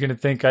daughters, and he's gonna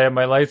think, I have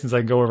my license, I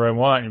can go wherever I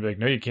want. And you'll be like,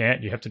 no, you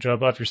can't. You have to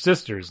drop off your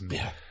sisters. And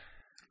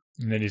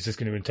then he's just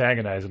gonna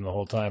antagonize them the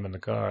whole time in the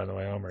car on the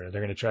way home. Or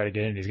they're gonna try to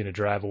get in. He's gonna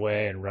drive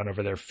away and run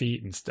over their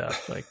feet and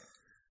stuff. Like,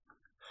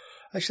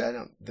 actually, I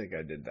don't think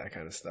I did that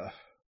kind of stuff.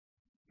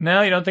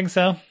 No, you don't think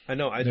so? I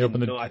know I didn't.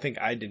 No, I think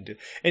I didn't do.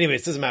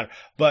 Anyways, it doesn't matter.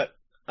 But.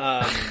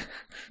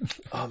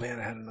 Oh man,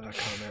 I had another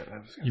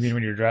comment. You mean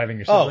when you're driving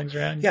your siblings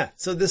around? Yeah.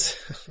 So this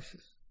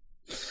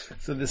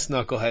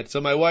knucklehead. So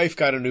my wife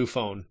got a new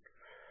phone,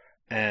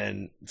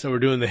 and so we're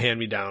doing the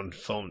hand-me-down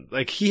phone.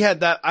 Like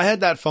I had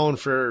that phone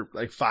for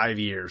like 5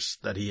 years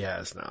that he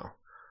has now,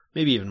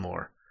 maybe even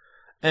more.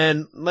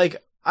 And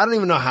like I don't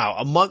even know how.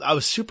 A month, I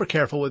was super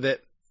careful with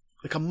it.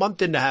 Like a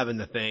month into having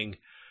the thing,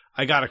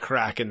 I got a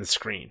crack in the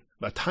screen,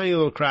 a tiny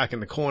little crack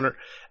in the corner.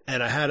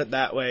 And I had it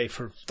that way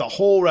for the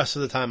whole rest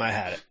of the time I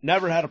had it.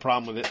 Never had a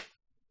problem with it.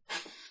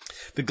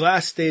 The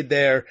glass stayed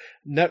there.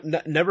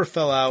 Never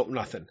fell out.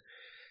 Nothing.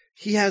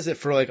 He has it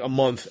for like a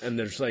month, and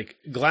there's like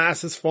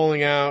glass is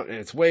falling out, and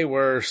it's way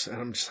worse.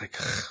 And I'm just like,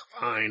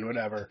 fine,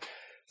 whatever.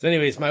 So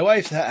anyways, my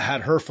wife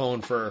had her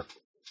phone for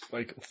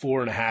like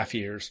 4.5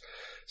 years.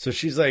 So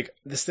she's like,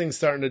 this thing's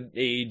starting to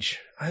age.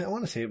 I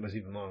want to say it was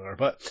even longer,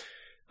 but...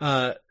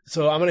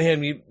 so I'm going to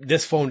hand me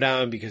this phone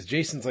down because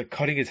Jason's like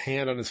cutting his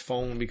hand on his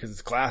phone because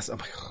it's glass. I'm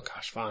like, oh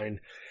gosh, fine.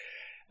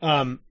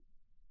 And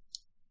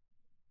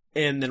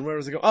then where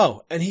does it go?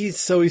 Oh, and he's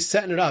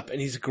setting it up and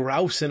he's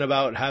grousing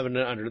about having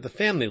it under the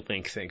Family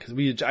Link thing. Cause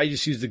I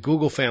just use the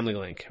Google Family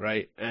Link,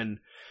 right? And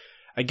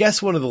I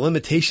guess one of the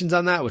limitations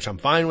on that, which I'm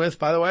fine with,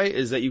 by the way,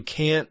 is that you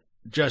can't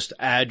just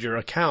add your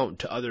account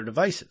to other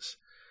devices.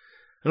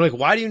 And I'm like,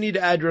 why do you need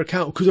to add your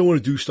account? Cause I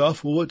want to do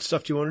stuff. Well, what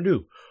stuff do you want to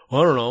do?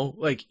 I don't know.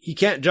 Like, he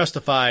can't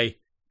justify,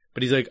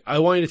 but he's like, I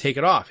want you to take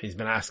it off. He's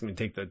been asking me to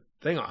take the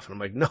thing off. And I'm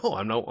like, no,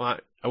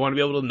 I want to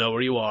be able to know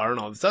where you are and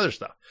all this other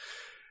stuff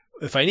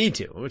if I need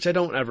to, which I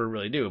don't ever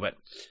really do. But,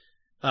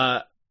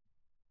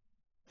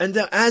 and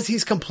as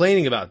he's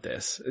complaining about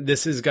this I'm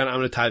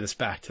going to tie this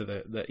back to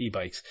the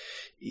e-bikes.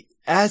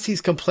 As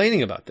he's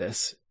complaining about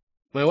this,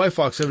 my wife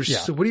walks over. She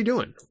said, what are you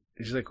doing?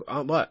 And she's like,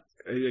 what?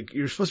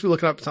 You're supposed to be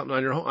looking up something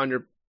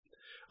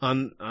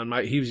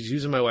he was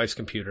using my wife's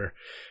computer,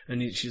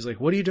 and she's like,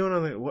 what are you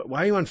doing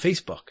why are you on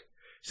Facebook?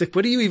 She's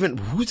like,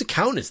 whose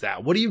account is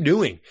that? What are you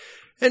doing?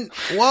 And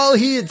while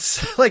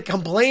he's like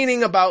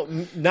complaining about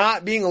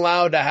not being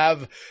allowed to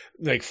have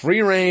like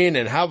free reign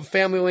and have a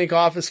Family Link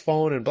office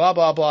phone and blah,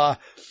 blah, blah,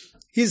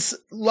 he's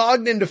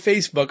logged into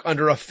Facebook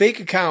under a fake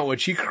account,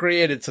 which he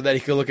created so that he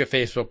could look at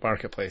Facebook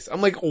Marketplace.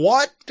 I'm like,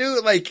 what,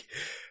 dude? Like,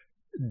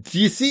 do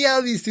you see how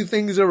these two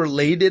things are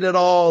related at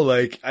all?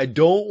 Like, I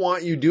don't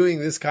want you doing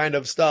this kind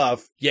of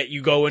stuff, yet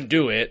you go and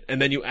do it,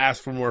 and then you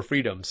ask for more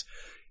freedoms.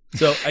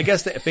 So I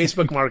guess the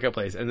Facebook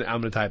Marketplace, and I'm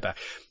going to tie it back.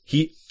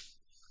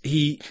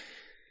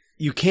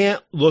 You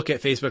can't look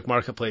at Facebook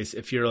Marketplace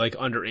if you're like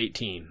under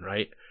 18,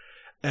 right?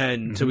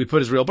 And so we put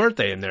his real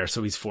birthday in there,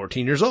 so he's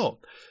 14 years old.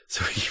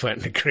 So he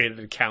went and created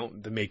an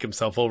account to make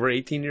himself over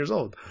 18 years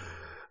old.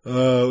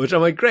 Which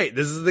I'm like, great,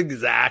 this is the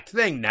exact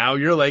thing. Now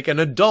you're like an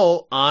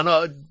adult on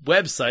a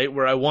website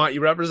where I want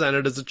you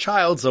represented as a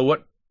child. So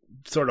what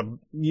sort of,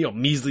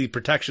 measly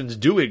protections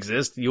do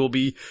exist, you'll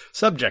be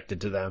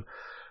subjected to them.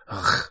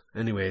 Ugh.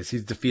 Anyways,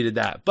 he's defeated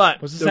that.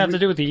 But what's this have to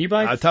do with the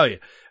e-bike? I'll tell you.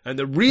 And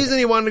the reason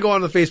he wanted to go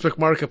on the Facebook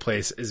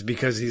Marketplace is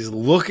because he's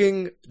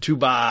looking to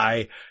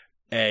buy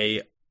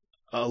a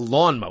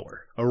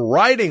lawnmower, a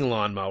riding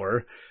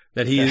lawnmower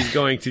that he is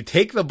going to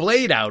take the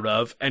blade out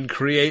of and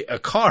create a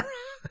car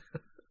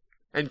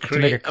and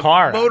create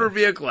a motor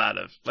vehicle out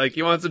of. Like,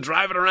 he wants to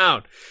drive it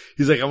around.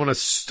 He's like, I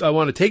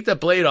want to take that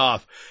blade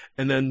off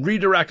and then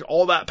redirect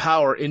all that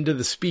power into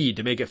the speed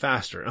to make it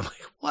faster. I'm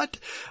like, what?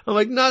 I'm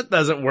like, no, it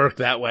doesn't work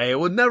that way. It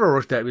would never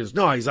work that way. He goes,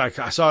 no, he's like,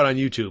 I saw it on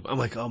YouTube. I'm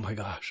like, oh my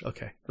gosh.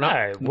 Okay.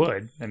 I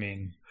would. I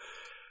mean,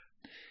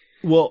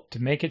 well,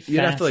 to make it faster.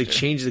 You'd have to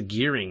change the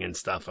gearing and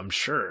stuff, I'm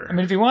sure. I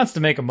mean, if he wants to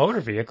make a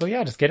motor vehicle,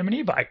 just get him an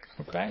e-bike.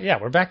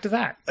 We're back to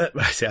that. I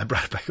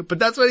brought it back up. But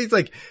that's what he's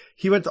like.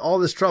 He went to all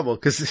this trouble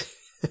because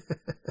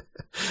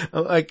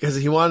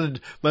he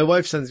wanted, my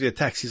wife sends me a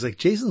text. He's like,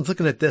 Jason's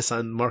looking at this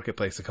on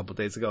Marketplace a couple of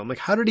days ago. I'm like,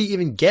 how did he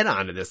even get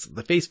onto this,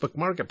 the Facebook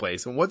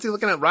Marketplace? And what's he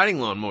looking at riding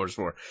lawnmowers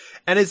for?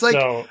 And it's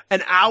like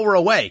an hour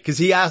away because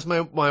he asked my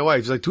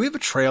wife, he's like, do we have a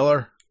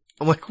trailer?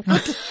 I'm like,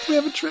 what? Do we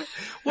have a trailer?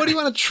 What do you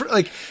want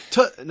to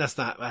that's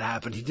not what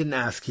happened. He didn't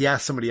ask. He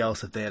asked somebody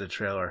else if they had a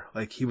trailer.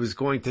 Like, he was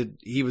going to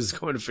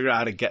figure out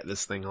how to get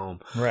this thing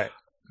home. Right.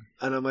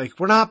 And I'm like,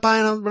 we're not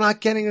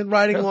getting a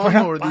riding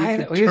lawnmower.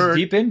 He was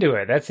deep into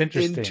it. That's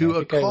interesting. Into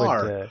a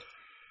car.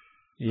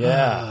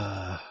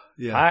 Yeah.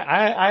 Yeah.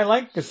 I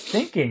like his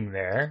thinking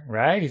there,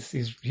 right?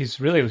 He's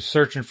really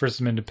searching for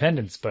some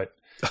independence, but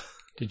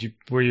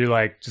were you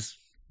like,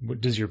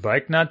 does your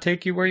bike not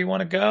take you where you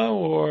want to go,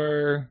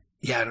 or?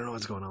 Yeah, I don't know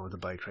what's going on with the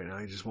bike right now.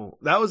 He just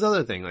won't. That was the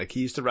other thing. Like,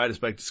 he used to ride his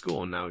bike to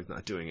school, and now he's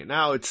not doing it.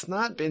 Now it's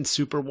not been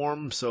super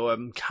warm, so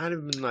I'm kind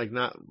of been like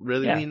not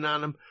really leaning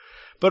on him.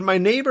 But my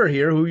neighbor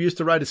here, who used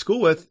to ride to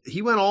school with,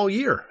 he went all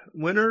year,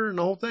 winter and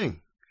the whole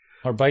thing.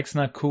 Are bikes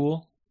not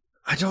cool?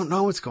 I don't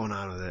know what's going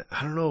on with it.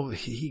 I don't know.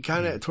 He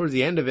kind of, towards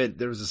the end of it,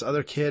 there was this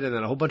other kid, and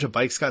then a whole bunch of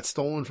bikes got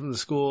stolen from the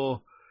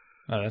school.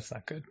 Oh, that's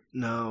not good.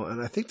 No,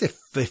 and I think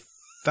they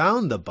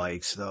found the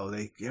bikes, though.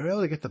 They were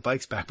able to get the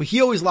bikes back. But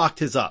he always locked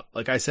his up.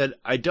 Like I said,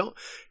 if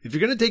you're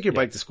going to take your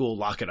bike to school,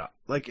 lock it up.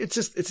 Like,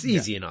 it's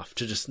easy enough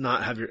to just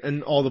not have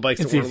and all the bikes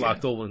that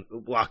were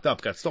locked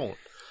up got stolen.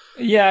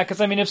 Yeah,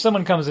 because I mean, if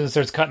someone comes in and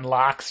starts cutting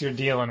locks, you're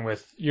dealing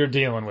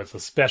with a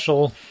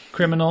special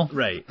criminal,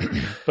 right?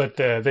 But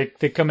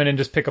they come in and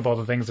just pick up all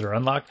the things that are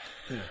unlocked.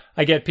 Yeah.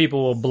 I get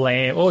people will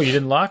blame, oh, you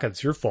didn't lock it,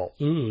 it's your fault.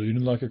 Ooh, you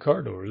didn't lock your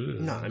car door. Ooh.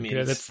 No, I mean,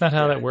 that's not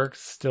how that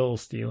works. Still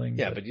stealing.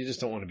 Yeah, but you just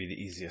don't want to be the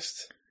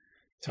easiest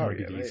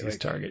target.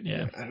 Target.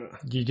 Yeah,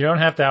 you don't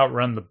have to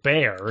outrun the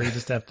bear. You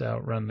just have to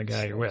outrun the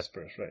guy you're with.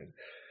 Right.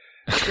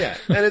 Yeah,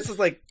 and it's just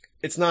like.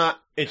 It's not,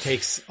 it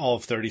takes all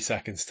of 30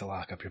 seconds to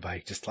lock up your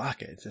bike. Just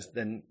lock it. It's just,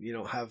 then you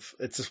don't have,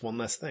 it's just one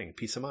less thing.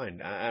 Peace of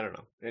mind. I don't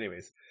know.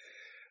 Anyways.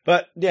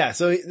 But yeah,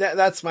 so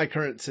that's my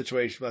current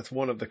situation. That's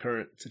one of the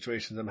current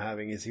situations I'm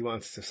having is he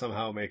wants to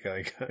somehow make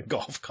a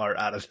golf cart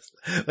out of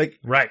this. Like,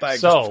 right.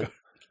 So,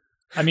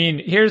 I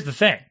mean, here's the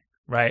thing,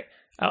 right?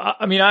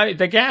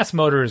 The gas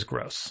motor is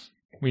gross.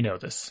 We know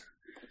this.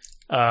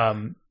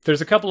 There's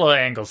a couple of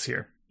angles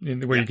here.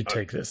 Where you could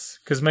take this,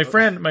 because my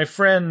friend, what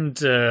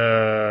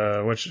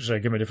should I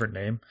give him a different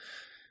name?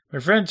 My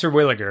friend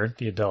Terwilliger,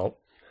 the adult,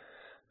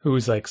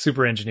 who's like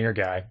super engineer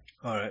guy.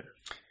 All right.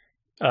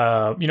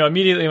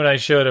 Immediately when I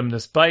showed him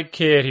this bike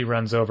kit, he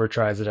runs over,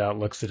 tries it out,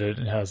 looks at it,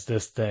 and has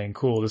this thing.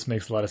 Cool, this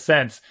makes a lot of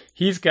sense.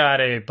 He's got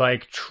a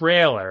bike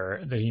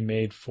trailer that he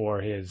made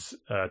for his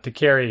to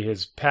carry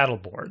his paddle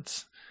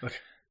boards. Okay.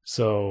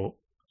 So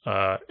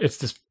it's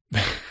this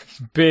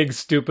big,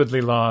 stupidly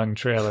long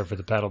trailer for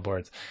the paddle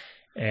boards.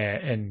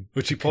 And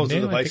which he pulls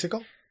with the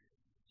bicycle?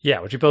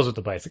 Which he pulls with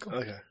the bicycle.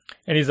 Okay.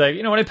 And he's like,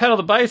 when I pedal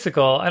the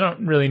bicycle, I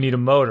don't really need a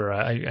motor.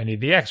 I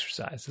need the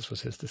exercise. This was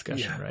his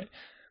discussion, right?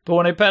 But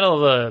when I pedal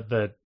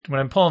when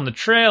I'm pulling the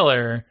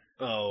trailer,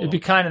 it'd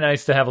be kind of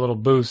nice to have a little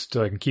boost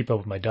so I can keep up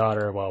with my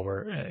daughter while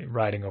we're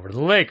riding over to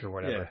the lake or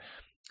whatever. Yeah.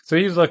 So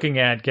he's looking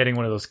at getting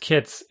one of those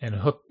kits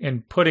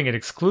and putting it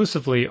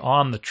exclusively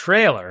on the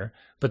trailer,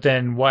 but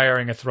then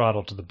wiring a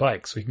throttle to the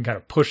bike so he can kind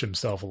of push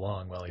himself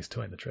along while he's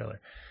towing the trailer.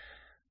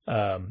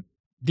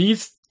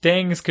 These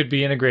things could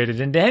be integrated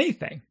into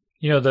anything.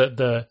 You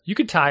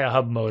could tie a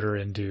hub motor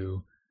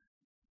into,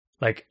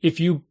 like, if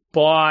you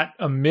bought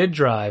a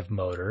mid-drive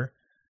motor,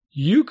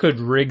 you could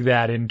rig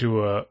that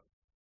into a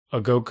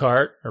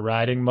go-kart, a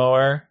riding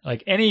mower,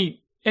 like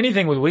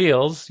anything with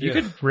wheels. You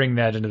could rig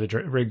that into the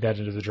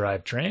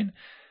drivetrain,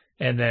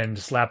 and then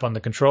slap on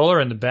the controller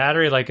and the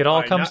battery. Like, it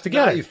all comes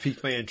together. Now you've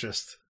piqued my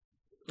interest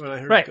when I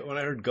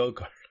heard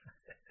go-kart.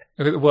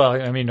 Well,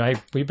 I mean,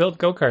 we built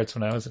go-karts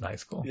when I was in high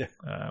school.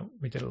 Yeah.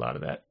 We did a lot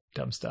of that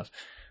dumb stuff.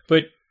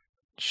 But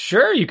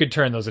sure, you could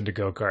turn those into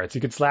go-karts.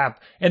 You could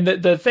slap. And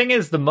the thing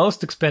is, the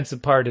most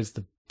expensive part is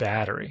the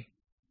battery.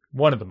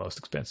 One of the most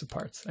expensive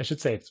parts. I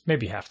should say it's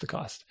maybe half the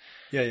cost.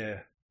 Yeah.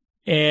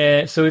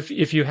 And so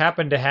if you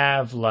happen to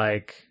have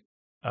like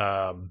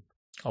a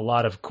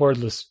lot of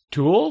cordless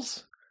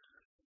tools,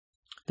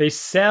 they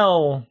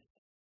sell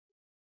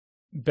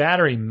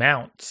battery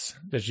mounts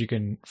that you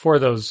can, for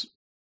those,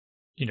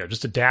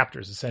 just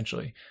adapters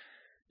essentially,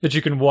 that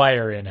you can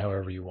wire in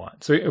however you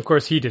want. So of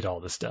course he did all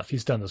this stuff.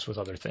 He's done this with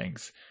other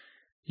things.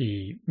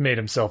 He made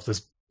himself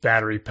this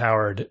battery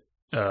powered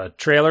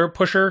trailer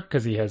pusher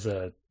because he has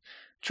a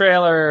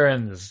trailer,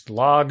 and this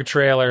log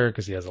trailer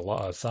because he has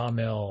a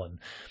sawmill, and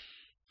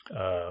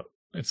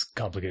it's a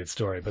complicated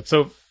story. But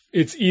so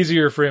it's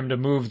easier for him to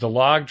move the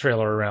log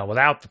trailer around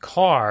without the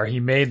car. He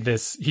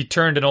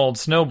turned an old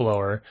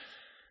snowblower.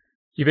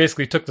 He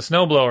basically took the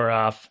snowblower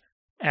off,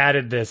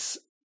 added this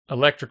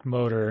electric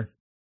motor,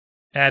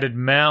 added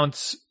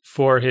mounts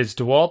for his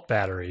DeWalt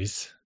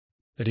batteries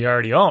that he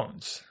already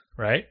owns,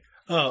 right?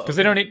 Oh, because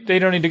they don't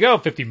need to go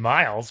 50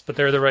 miles, but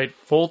they're the right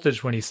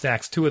voltage when he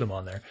stacks two of them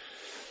on there,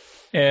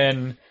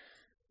 and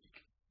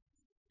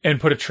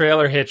put a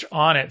trailer hitch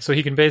on it, so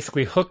he can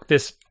basically hook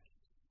this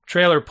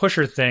trailer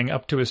pusher thing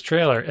up to his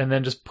trailer and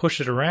then just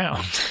push it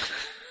around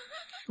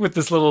with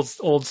this little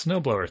old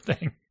snowblower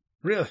thing.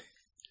 Really?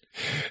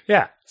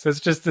 Yeah. So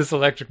it's just this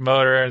electric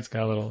motor, and it's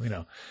got a little,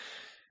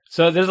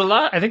 So there's a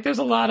lot. I think there's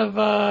a lot of.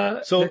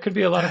 There could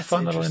be a lot of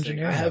fun little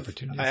engineering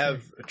opportunities. I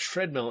have a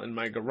treadmill in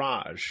my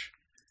garage,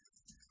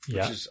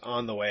 which is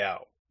on the way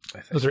out. I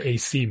think those are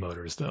AC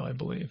motors, though, I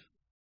believe.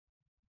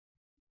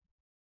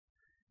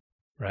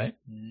 Right?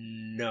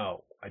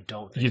 No, I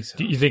don't think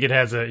so. You think it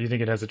has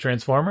a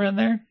transformer in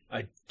there?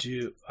 I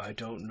do. I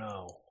don't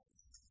know.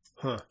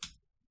 Huh.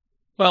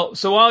 Well,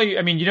 so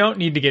you don't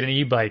need to get an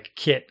e-bike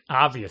kit,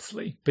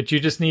 obviously, but you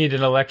just need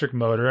an electric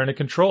motor and a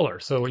controller.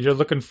 So you're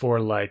looking for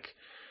like.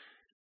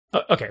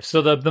 Okay,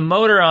 so the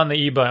motor on the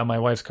e-bike, on my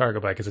wife's cargo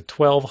bike, is a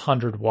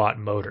 1,200 watt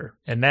motor,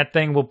 and that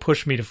thing will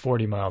push me to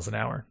 40 miles an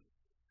hour.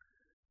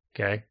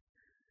 Okay,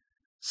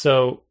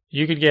 so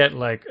you could get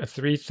like a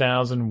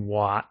 3,000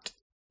 watt.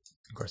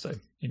 Of course, I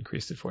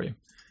increased it for you.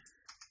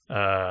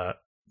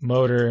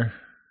 Motor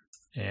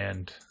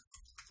and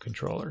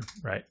controller,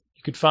 right?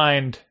 You could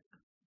find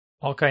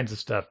all kinds of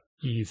stuff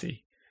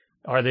easy.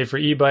 Are they for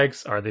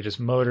e-bikes? Are they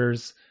just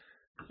motors?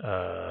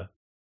 That's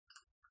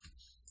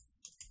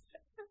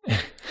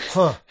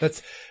all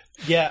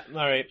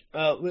right.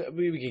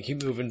 We can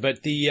keep moving, but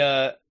we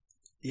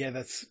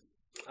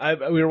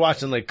were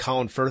watching like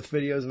Colin Firth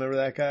videos. Remember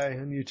that guy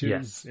on YouTube?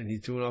 Yes. And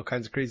he's doing all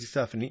kinds of crazy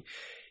stuff, and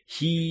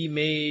he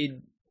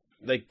made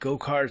like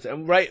go-karts.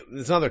 And right,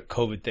 it's another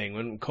COVID thing.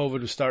 When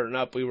COVID was starting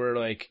up, we were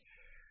like,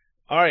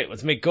 all right,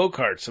 let's make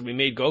go-karts. So we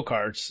made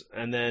go-karts,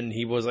 and then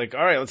he was like,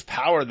 all right, let's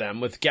power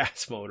them with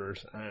gas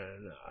motors.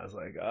 And I was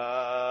like,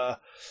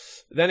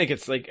 then it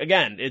gets like,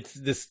 again, it's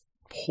this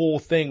whole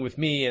thing with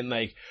me and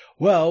like,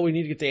 well, we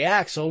need to get the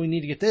axle, we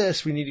need to get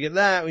this, we need to get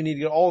that, we need to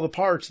get all the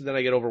parts, and then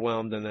I get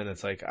overwhelmed, and then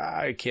it's like,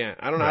 I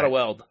don't know how to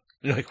weld.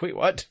 And you're like, wait,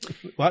 what?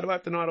 Why do I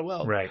have to know how to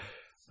weld? Right.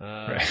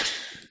 Right.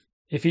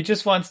 If he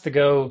just wants to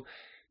go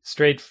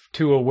straight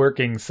to a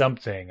working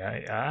something,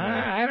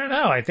 I don't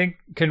know. I think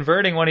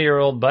converting one of your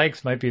old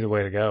bikes might be the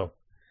way to go.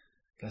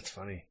 That's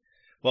funny.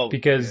 Well,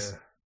 because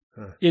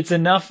it's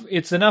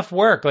enough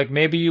work. Like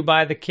maybe you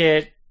buy the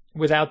kit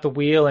without the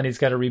wheel, and he's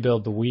got to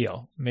rebuild the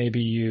wheel. Maybe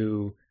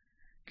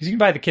because you can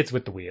buy the kits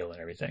with the wheel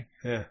and everything.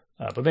 Yeah.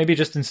 But maybe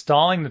just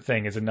installing the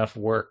thing is enough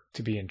work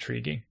to be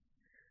intriguing.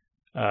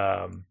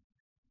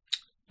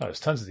 There's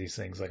tons of these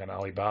things like on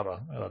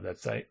Alibaba. I love that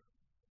site.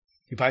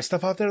 You buy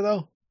stuff out there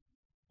though?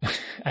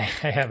 I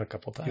have a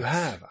couple times. You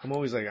have? I'm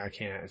always like, I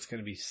can't. It's going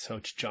to be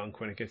such junk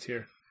when it gets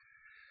here.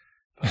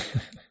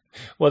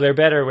 Well, they're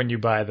better when you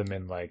buy them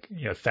in like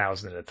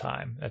 1,000 at a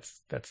time.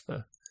 That's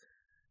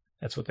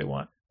what they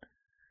want.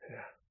 Yeah.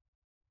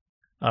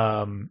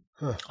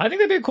 I think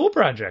that'd be a cool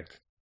project.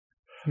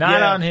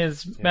 Not on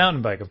his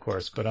mountain bike, of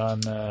course, but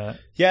on.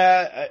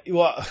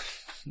 Well,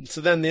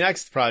 so then the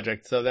next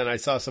project. So then I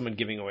saw someone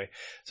giving away.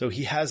 So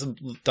he has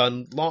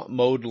done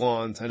mowed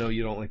lawns. I know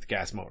you don't like the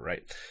gas mower,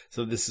 right?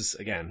 So this is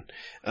again.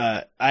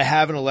 I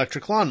have an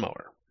electric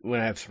lawnmower when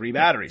I have 3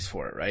 batteries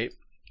for it, right?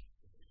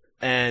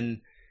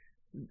 And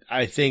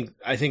I think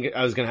I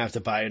was going to have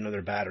to buy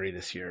another battery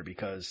this year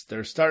because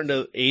they're starting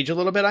to age a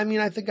little bit. I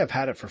mean, I think I've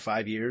had it for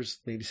 5 years,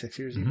 maybe 6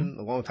 years, even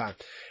a long time.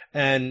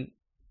 And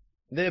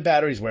the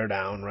batteries wear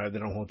down, right? They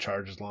don't hold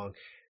charge as long.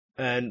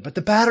 But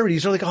the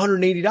batteries are like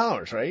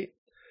 $180, right?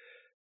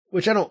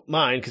 Which I don't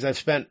mind because I've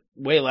spent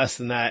way less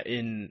than that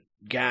in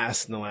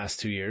gas in the last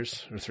 2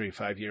 years or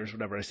 5 years,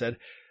 whatever I said.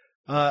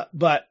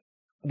 But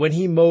when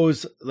he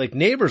mows like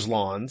neighbors'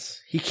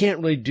 lawns, he can't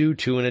really do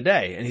 2 in a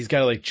day. And he's got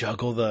to like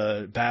juggle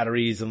the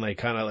batteries and like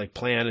kind of like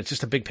plan. It's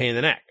just a big pain in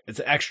the neck. It's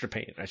an extra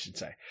pain, I should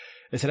say.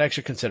 It's an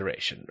extra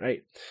consideration,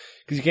 right?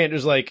 Because you can't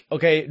just like,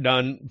 okay,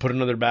 done, put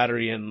another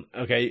battery in,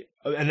 okay,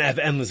 and have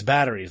endless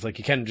batteries. Like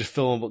you can't just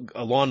fill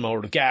a lawnmower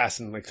with gas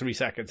in like 3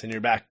 seconds and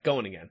you're back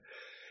going again.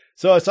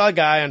 So I saw a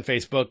guy on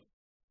Facebook.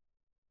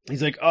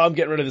 He's like, oh, I'm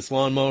getting rid of this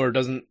lawnmower.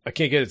 I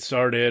can't get it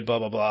started, blah,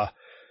 blah, blah.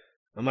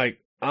 I'm like,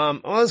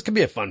 well, this could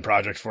be a fun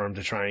project for him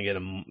to try and get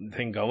a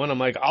thing going. I'm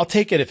like, I'll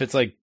take it if it's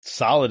like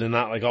solid and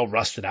not like all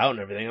rusted out and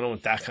everything. I don't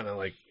want that kind of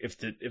like,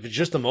 if it's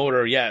just the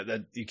motor,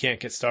 that you can't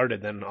get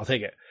started, then I'll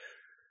take it.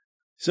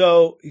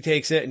 So he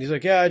takes it and he's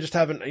like, yeah, I just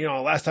haven't,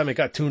 last time it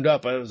got tuned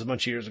up, it was a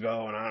bunch of years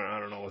ago and I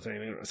don't know what's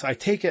anything. So I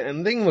take it and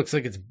the thing looks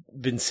like it's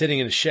been sitting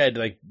in a shed,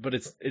 like, but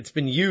it's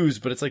been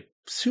used, but it's like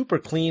super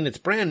clean.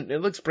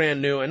 It looks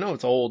brand new. I know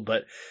it's old,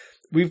 but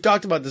we've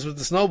talked about this with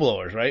the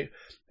snowblowers, right?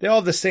 They all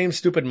have the same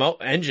stupid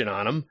engine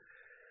on them.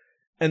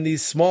 And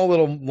these small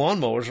little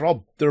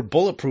lawnmowers they're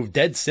bulletproof,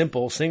 dead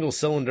simple, single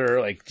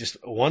cylinder, like just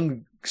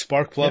one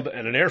spark plug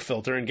and an air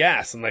filter and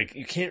gas. And like,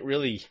 you can't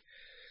really,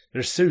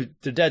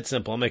 they're dead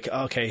simple. I'm like,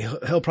 okay,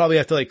 he'll probably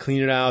have to like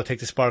clean it out, take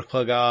the spark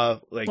plug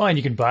off. Like, well, and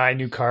you can buy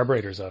new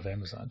carburetors off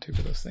Amazon too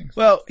for those things.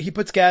 Well, he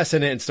puts gas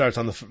in it and starts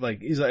on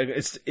he's like,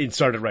 it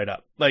started right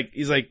up. Like,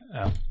 he's like,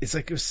 It's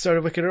like, it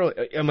started wicked early.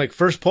 I'm like,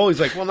 first pull. He's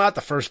like, well, not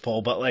the first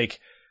pull, but like,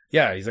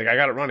 yeah, he's like, I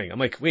got it running. I'm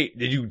like, wait,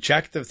 did you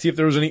check to see if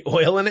there was any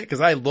oil in it?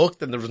 Because I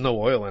looked and there was no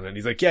oil in it.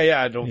 He's like,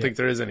 yeah, I don't think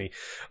there is any.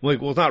 I'm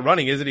like, well, it's not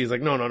running, is it? He's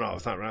like, no,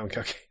 it's not running.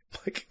 Okay. I'm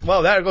like,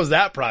 well, there goes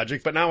that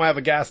project, but now I have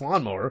a gas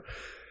lawnmower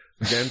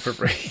again for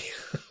free.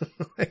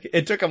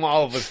 It took him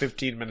all of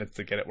 15 minutes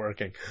to get it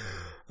working.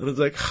 And it's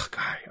like, oh,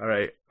 God, all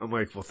right. I'm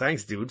like, well,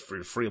 thanks, dude, for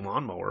your free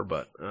lawnmower.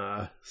 But,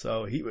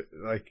 so he,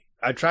 like,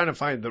 I'm trying to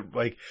find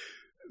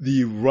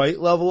the right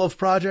level of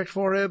project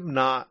for him,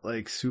 not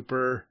like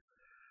super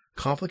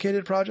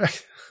complicated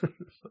project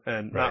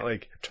and not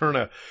like turn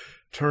a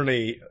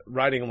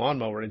riding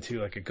lawnmower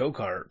into like a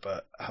go-kart,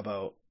 but how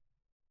about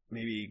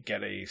maybe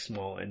get a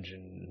small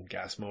engine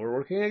gas mower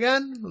working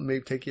again?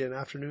 Maybe take you an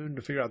afternoon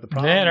to figure out the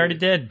problem. Yeah, it already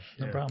did.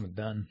 No problem.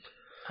 Done.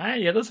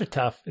 Yeah, those are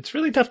tough. It's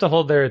really tough to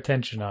hold their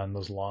attention on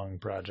those long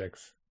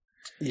projects.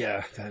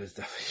 Yeah, that is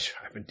definitely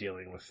true. I've been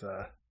dealing with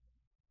I've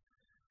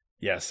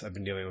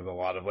been dealing with a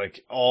lot of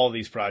like all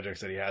these projects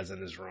that he has in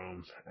his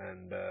room,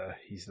 and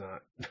he's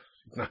not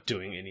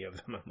doing any of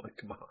them. I'm like,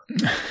 come on.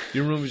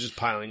 Your room is just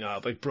piling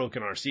up, like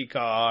broken RC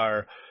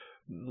car,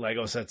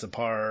 Lego sets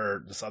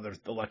apart, this other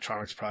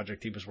electronics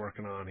project he was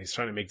working on. He's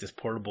trying to make this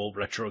portable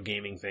retro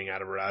gaming thing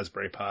out of a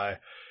Raspberry Pi. And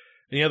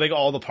he had like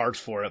all the parts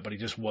for it, but he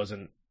just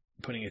wasn't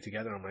putting it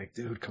together. I'm like,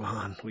 dude, come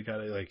on. We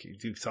gotta like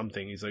do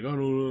something. He's like, oh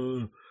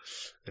no.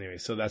 Anyway,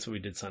 so that's what we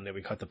did Sunday.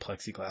 We cut the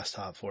plexiglass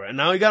top for it. And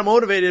now he got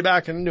motivated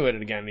back into it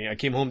again. I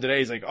came home today.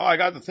 He's like, oh, I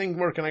got the thing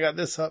working. I got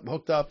this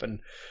hooked up, and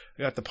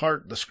I got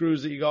the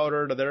screws that you got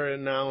ordered. They're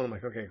in now. And I'm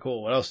like, okay,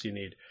 cool. What else do you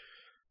need?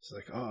 He's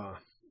like, oh.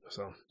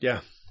 So,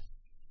 yeah.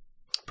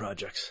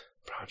 Projects.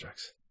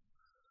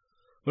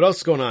 What else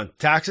is going on?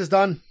 Taxes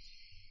done?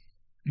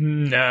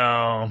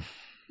 No.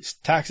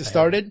 Taxes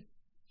started?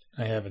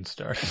 I haven't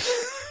started.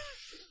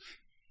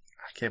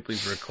 I can't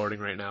believe we're recording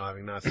right now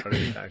having not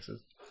started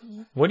taxes.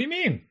 What do you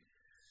mean?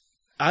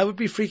 I would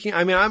be freaking.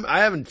 I mean, I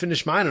haven't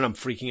finished mine and I'm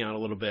freaking out a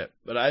little bit,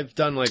 but I've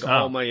done like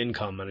all my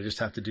income and I just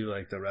have to do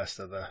like the rest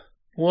of the.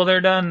 Well,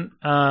 they're done.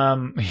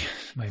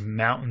 My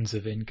mountains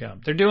of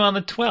income. They're due on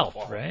the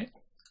 12th, right?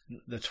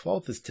 The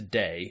 12th is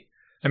today.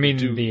 I mean,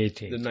 the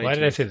 18th. Why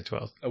did I say the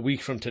 12th? A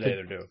week from today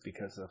they're due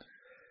because of.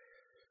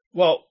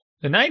 Well,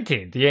 the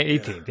 19th, the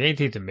 18th, the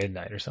 18th at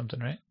midnight or something,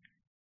 right?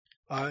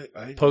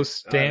 I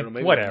post stamp,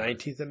 whatever.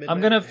 19th at midnight.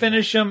 I'm gonna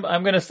finish them. I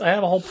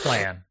have a whole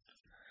plan.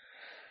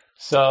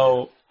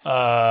 So,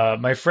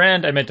 my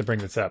friend, I meant to bring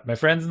this up. My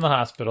friend's in the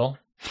hospital.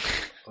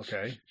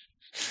 Okay.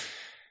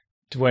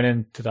 Went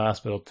into the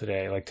hospital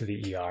today, like to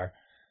the ER.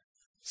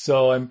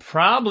 So I'm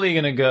probably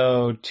gonna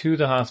go to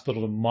the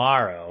hospital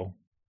tomorrow,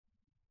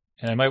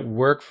 and I might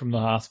work from the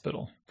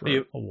hospital for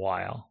a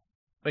while.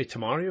 Wait,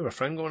 tomorrow you have a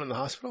friend going in the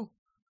hospital?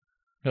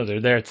 No,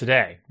 they're there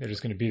today. They're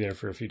just going to be there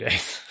for a few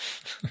days.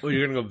 Oh,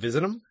 you're going to go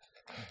visit them?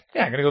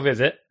 Yeah, I'm going to go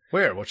visit.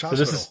 Where? Which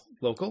hospital? So this is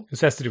local? This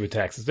has to do with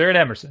taxes. They're at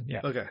Emerson,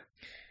 yeah. Okay.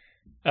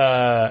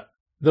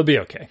 They'll be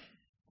okay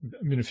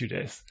in a few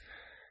days.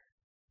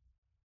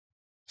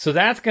 So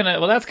that's kind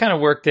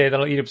of work day.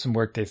 That'll eat up some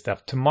work day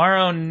stuff.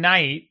 Tomorrow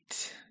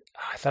night,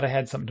 I thought I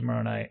had something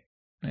tomorrow night.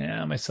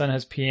 Yeah, my son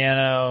has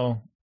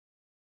piano.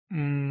 I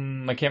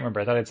can't remember.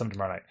 I thought I had something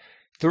tomorrow night.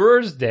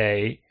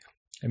 Thursday,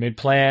 I made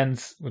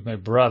plans with my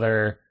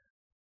brother,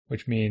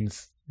 which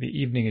means the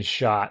evening is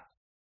shot.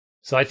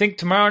 So I think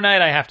tomorrow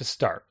night I have to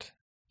start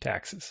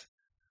taxes,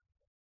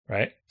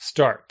 right?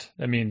 Start.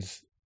 That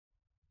means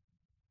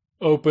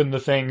open the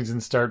things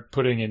and start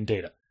putting in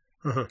data.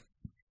 Uh-huh.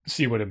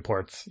 See what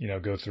imports,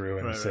 go through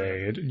and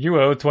say, you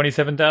owe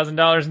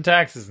 $27,000 in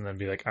taxes. And then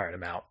be like, all right,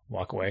 I'm out.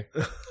 Walk away.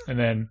 and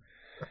then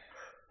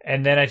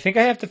I think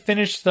I have to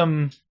finish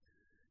them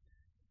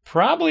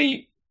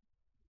probably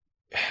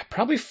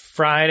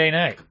Friday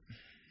night.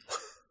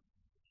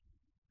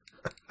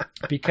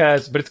 But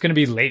it's going to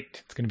be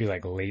late. It's going to be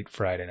like late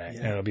Friday night.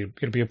 Yeah. And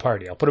it'll be a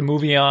party. I'll put a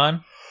movie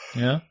on.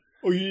 Yeah.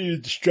 Oh, you need a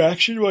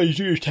distraction while you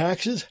do your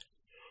taxes?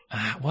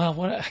 Well,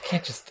 what? I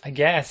can't just. I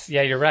guess.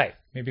 Yeah, you're right.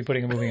 Maybe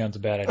putting a movie on is a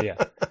bad idea.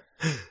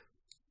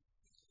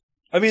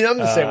 I mean, I'm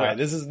the same way.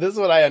 This is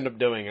what I end up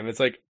doing, and it's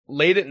like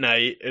late at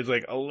night. It's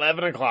like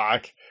 11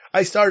 o'clock.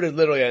 I started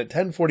literally at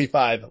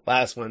 10:45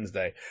 last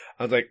Wednesday.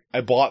 I was like,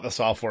 I bought the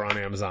software on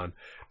Amazon.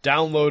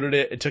 downloaded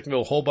it. It took me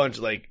a whole bunch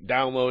of like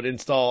download,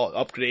 install,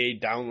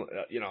 upgrade,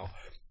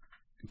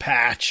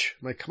 patch.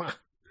 I'm like, come on.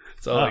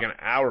 So like an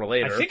hour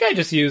later. I think I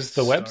just used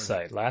the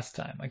website last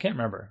time. I can't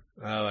remember.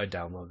 Oh, I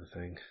downloaded the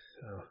thing.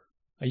 So.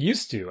 I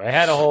used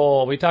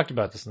to. We talked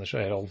about this in the show.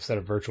 I had a whole set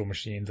of virtual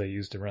machines I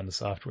used to run the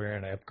software,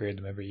 and I upgrade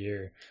them every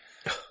year.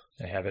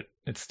 I have it.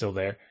 It's still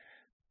there.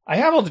 I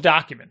have all the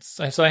documents.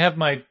 So I have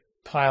my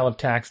pile of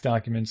tax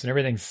documents and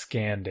everything's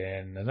scanned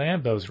in, and I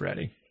have those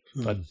ready.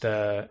 But,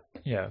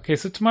 okay,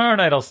 so tomorrow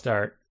night I'll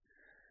start.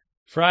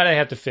 Friday I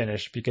have to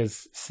finish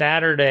because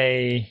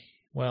Saturday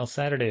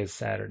is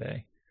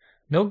Saturday.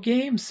 No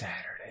game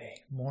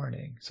Saturday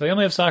morning. So I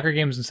only have soccer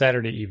games on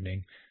Saturday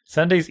evening.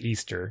 Sunday's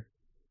Easter.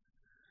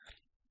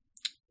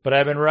 But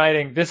I've been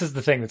writing, this is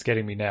the thing that's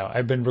getting me now.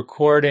 I've been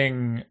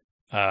recording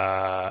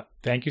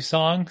thank you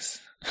songs.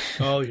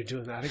 Oh, you're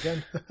doing that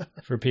again?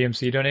 For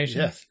PMC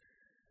donations?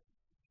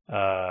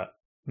 Yes.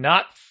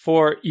 Not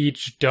for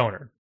each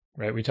donor,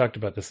 right? We talked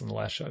about this in the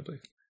last show, I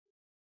believe.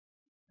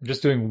 I'm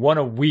just doing one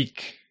a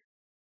week,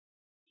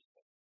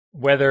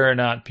 whether or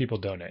not people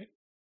donate.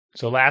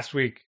 So last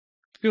week,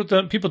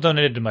 people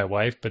donated to my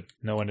wife, but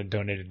no one had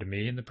donated to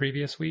me in the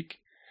previous week.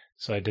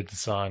 So I did the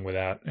song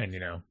without, and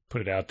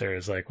put it out there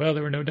as like, well,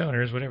 there were no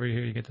donors, whatever,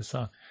 here you get the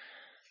song.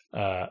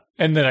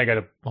 And then I got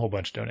a whole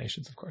bunch of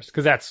donations, of course,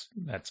 because that's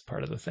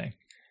part of the thing.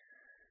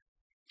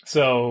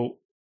 So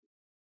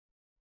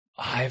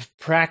I've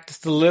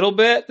practiced a little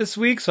bit this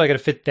week, so I got to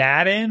fit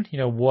that in.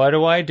 What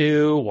do I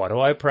do? What do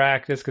I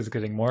practice? Because it's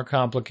getting more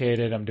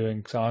complicated. I'm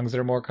doing songs that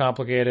are more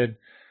complicated.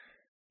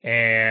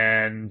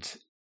 And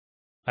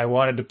I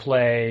wanted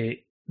to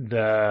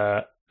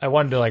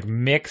like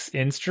mix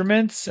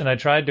instruments, and I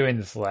tried doing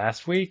this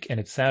last week, and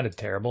it sounded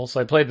terrible. So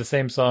I played the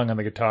same song on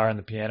the guitar and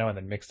the piano, and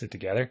then mixed it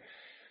together.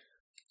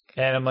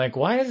 And I'm like,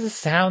 why does this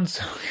sound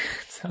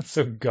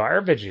so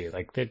garbagey?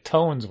 Like the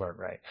tones weren't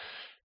right.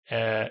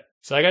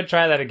 So I got to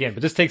try that again,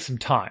 but this takes some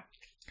time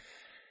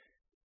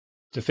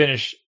to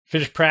finish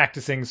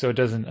practicing, so I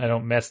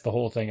don't mess the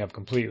whole thing up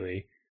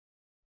completely.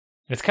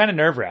 And it's kind of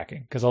nerve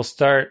wracking because I'll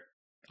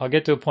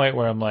get to a point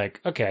where I'm like,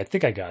 okay, I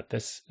think I got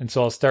this, and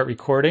so I'll start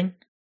recording.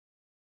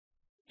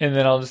 And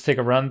then I'll just take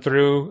a run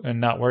through and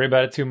not worry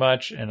about it too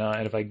much. And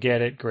if I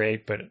get it,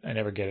 great. But I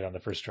never get it on the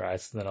first try.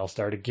 So then I'll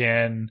start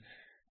again.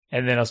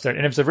 And then I'll start.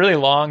 And if it's a really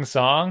long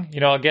song,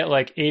 I'll get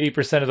like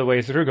 80% of the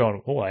way through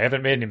going, oh, I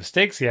haven't made any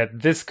mistakes yet.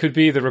 This could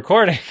be the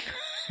recording.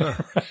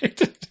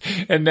 Right?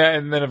 And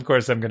then, of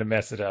course, I'm going to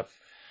mess it up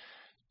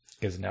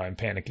because now I'm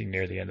panicking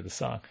near the end of the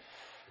song.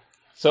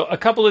 So a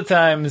couple of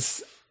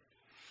times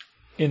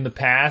in the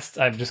past,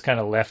 I've just kind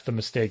of left the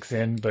mistakes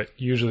in. But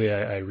usually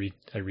I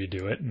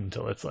redo it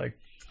until it's like,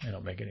 I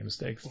don't make any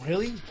mistakes.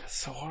 Really? That's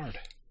so hard.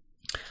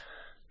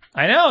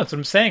 I know, that's what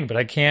I'm saying, but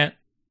I can't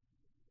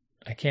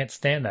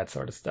stand that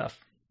sort of stuff.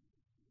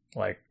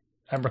 Like,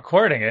 I'm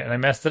recording it and I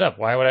messed it up.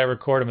 Why would I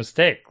record a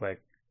mistake? Like,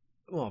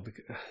 well,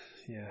 because,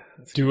 yeah.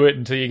 Do it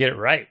until you get it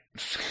right.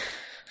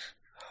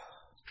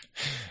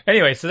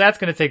 Anyway, so that's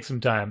going to take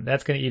some time.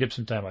 That's going to eat up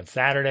some time on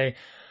Saturday.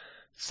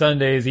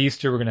 Sunday is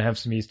Easter. We're going to have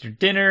some Easter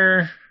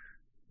dinner.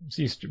 It's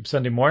Easter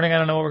Sunday morning. I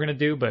don't know what we're going to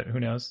do, but who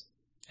knows?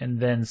 And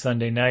then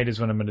Sunday night is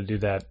when I'm going to do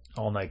that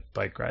all-night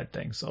bike ride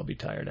thing. So I'll be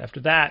tired after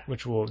that,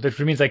 which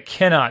means I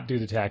cannot do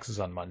the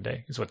taxes on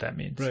Monday, is what that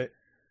means. Right.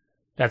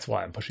 That's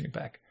why I'm pushing it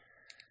back.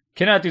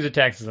 Cannot do the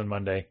taxes on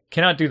Monday.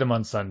 Cannot do them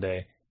on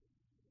Sunday.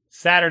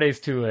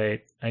 Saturday's too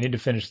late. I need to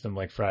finish them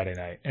like Friday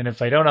night. And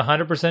if I don't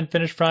 100%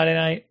 finish Friday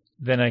night,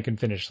 then I can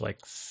finish like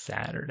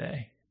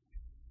Saturday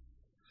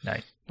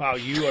night. Wow,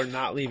 you are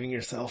not leaving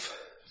yourself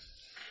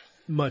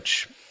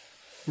much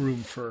room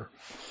for...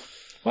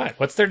 What?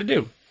 What's there to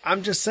do?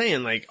 I'm just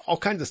saying, like, all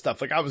kinds of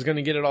stuff. Like, I was going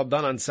to get it all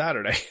done on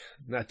Saturday.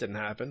 That didn't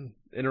happen.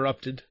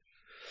 Interrupted.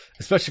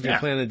 Especially if you're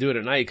planning to do it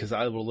at night, because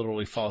I will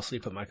literally fall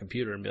asleep at my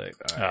computer and be like,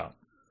 all right. Oh.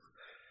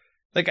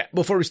 Like,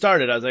 before we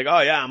started, I was like,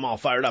 oh, yeah, I'm all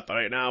fired up. All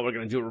right, now we're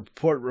going to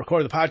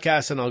record the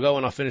podcast, and I'll go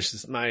and I'll finish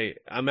this.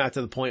 I'm at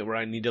the point where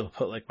I need to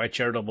put, like, my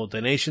charitable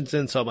donations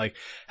in, so I'm, like,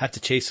 have to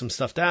chase some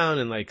stuff down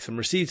and, like, some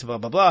receipts, blah,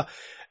 blah, blah.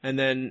 And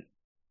then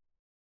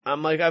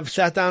I'm like, I've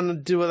sat down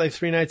and do it like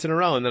 3 nights in a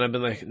row, and then I've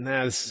been like,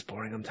 nah, this is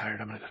boring. I'm tired.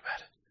 I'm gonna go to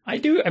bed. I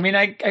do. I mean,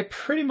 I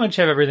pretty much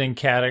have everything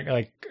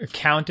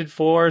accounted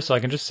for, so I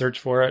can just search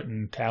for it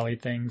and tally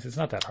things. It's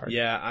not that hard.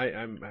 Yeah, I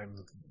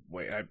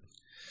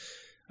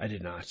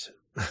did not.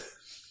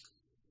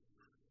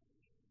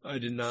 I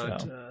did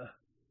not. So.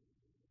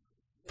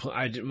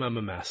 I'm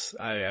a mess.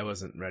 I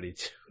wasn't ready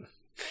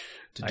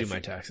to do my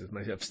taxes.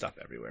 I have stuff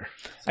everywhere.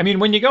 I mean,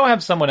 when you go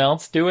have someone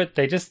else do it,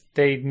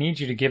 they need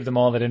you to give them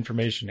all that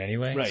information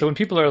anyway. Right. So when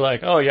people are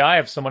like, oh yeah, I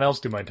have someone else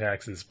do my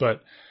taxes,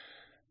 but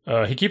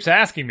he keeps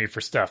asking me for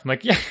stuff. I'm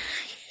like, yeah,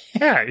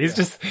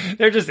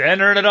 they're just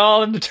entering it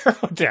all into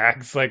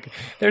TurboTax. Like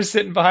they're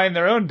sitting behind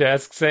their own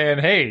desk saying,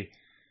 hey,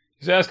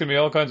 he's asking me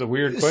all kinds of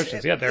weird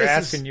questions. Yeah, they're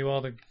asking you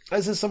all the...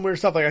 This is some weird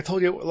stuff. Like I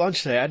told you at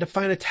lunch today, I had to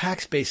find a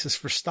tax basis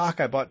for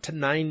stock I bought 10 or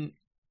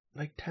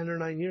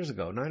 9 years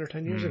ago.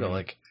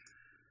 Like,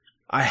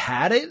 I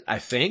had it, I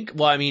think.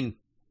 Well, I mean,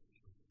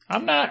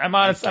 I'm not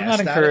guessed at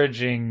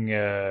encouraging,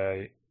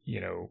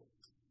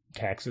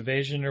 tax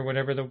evasion or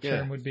whatever the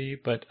term would be,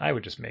 but I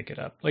would just make it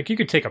up. Like, you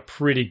could take a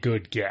pretty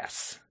good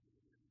guess.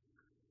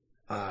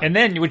 And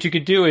then what you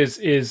could do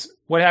is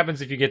what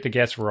happens if you get the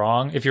guess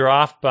wrong? If you're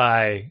off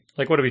by,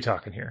 like, what are we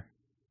talking here?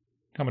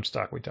 How much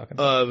stock are we talking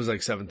about? It was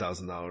like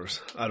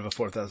 $7,000 out of a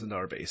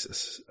 $4,000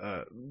 basis,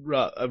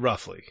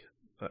 roughly.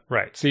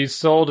 Right. So you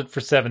sold it for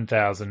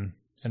 $7,000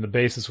 and the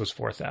basis was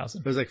 $4,000.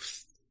 It was like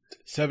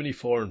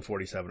 74 and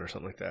 47 or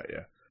something like that.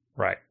 Yeah.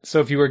 Right.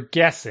 So if you were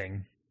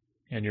guessing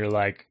and you're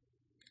like,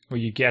 well,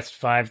 you guessed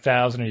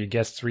 5,000 or you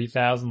guessed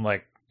 3,000,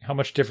 like, how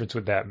much difference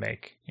would that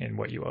make in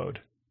what you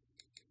owed?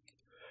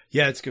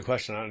 Yeah, it's a good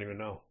question. I don't even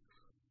know.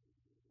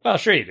 Well,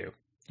 sure you do.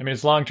 I mean,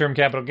 it's long-term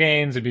capital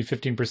gains. It'd be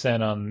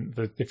 15% on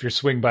the, if you're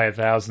swing by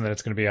 1,000, then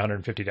it's going to be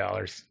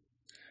 $150.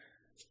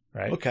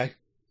 Right? Okay.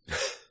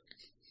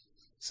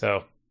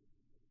 So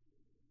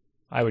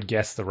I would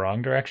guess the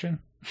wrong direction.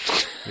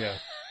 Yeah.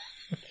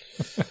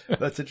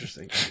 That's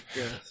interesting.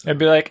 Yeah. So. And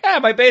be like,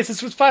 my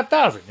basis was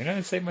 5,000. You know,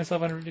 I saved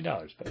myself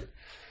 $150. But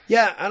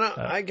yeah, I don't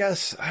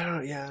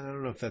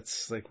know if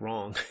that's like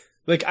wrong.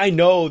 Like, I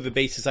know the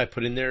basis I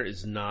put in there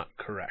is not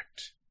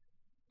correct.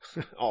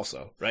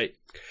 Also, right?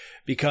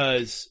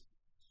 Because,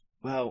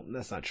 well,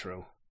 that's not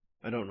true.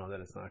 I don't know that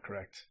it's not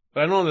correct.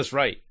 But I know that's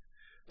right.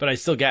 But I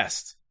still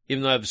guessed,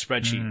 even though I have a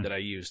spreadsheet that I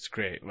used to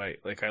create, right?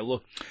 Like, I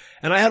looked,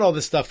 and I had all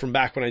this stuff from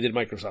back when I did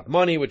Microsoft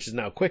Money, which is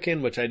now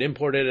Quicken, which I'd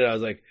imported it. I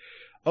was like,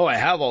 oh, I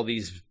have all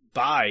these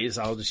buys.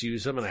 I'll just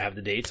use them, and I have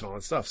the dates and all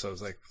that stuff. So I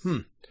was like,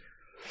 all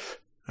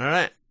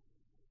right.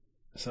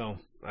 So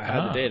I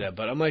had the data,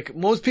 but I'm like,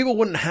 most people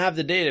wouldn't have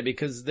the data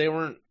because they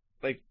weren't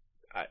like,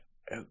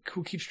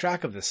 who keeps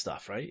track of this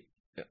stuff, right?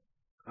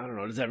 I don't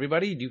know. Does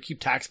everybody? Do you keep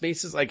tax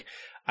bases? Like,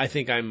 I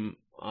think I'm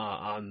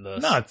on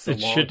the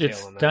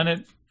it's done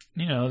it.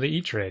 You know, the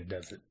E-Trade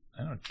does it.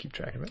 I don't keep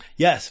track of it.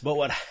 Yes, but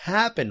what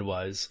happened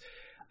was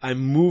I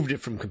moved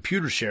it from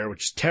ComputerShare,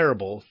 which is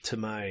terrible, to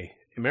my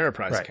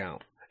Ameriprise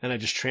account, and I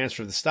just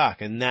transferred the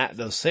stock, and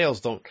those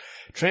sales don't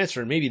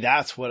transfer. Maybe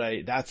that's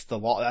that's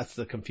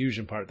the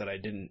confusion part that I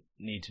didn't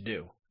need to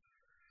do.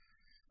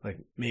 Like,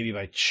 maybe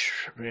by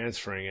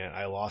transferring it,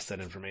 I lost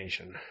that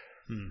information.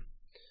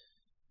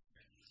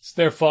 It's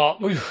their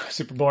fault. Ooh,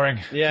 super boring.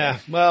 Yeah.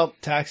 Well,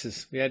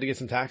 taxes. We had to get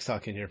some tax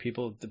talk in here.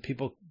 The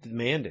people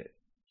demand it.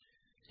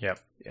 Yep.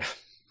 Yeah.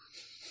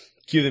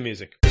 Cue the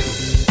music.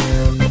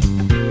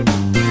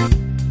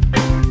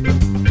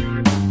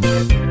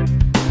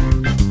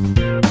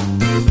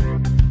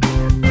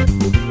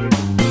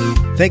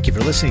 Thank you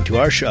for listening to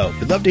our show.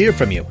 We'd love to hear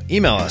from you.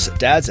 Email us at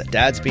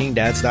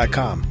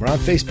dads@dadsbeingdads.com. We're on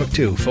Facebook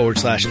too,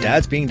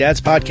 /Dads Being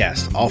Dads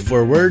Podcast. All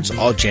 4 words,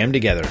 all jammed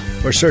together.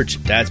 Or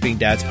search Dads Being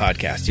Dads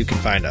Podcast. You can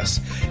find us.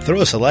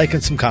 Throw us a like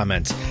and some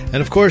comments. And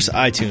of course,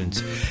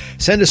 iTunes.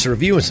 Send us a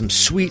review and some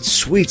sweet,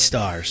 sweet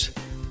stars.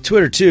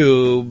 Twitter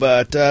too,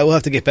 but we'll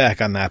have to get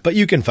back on that. But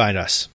you can find us.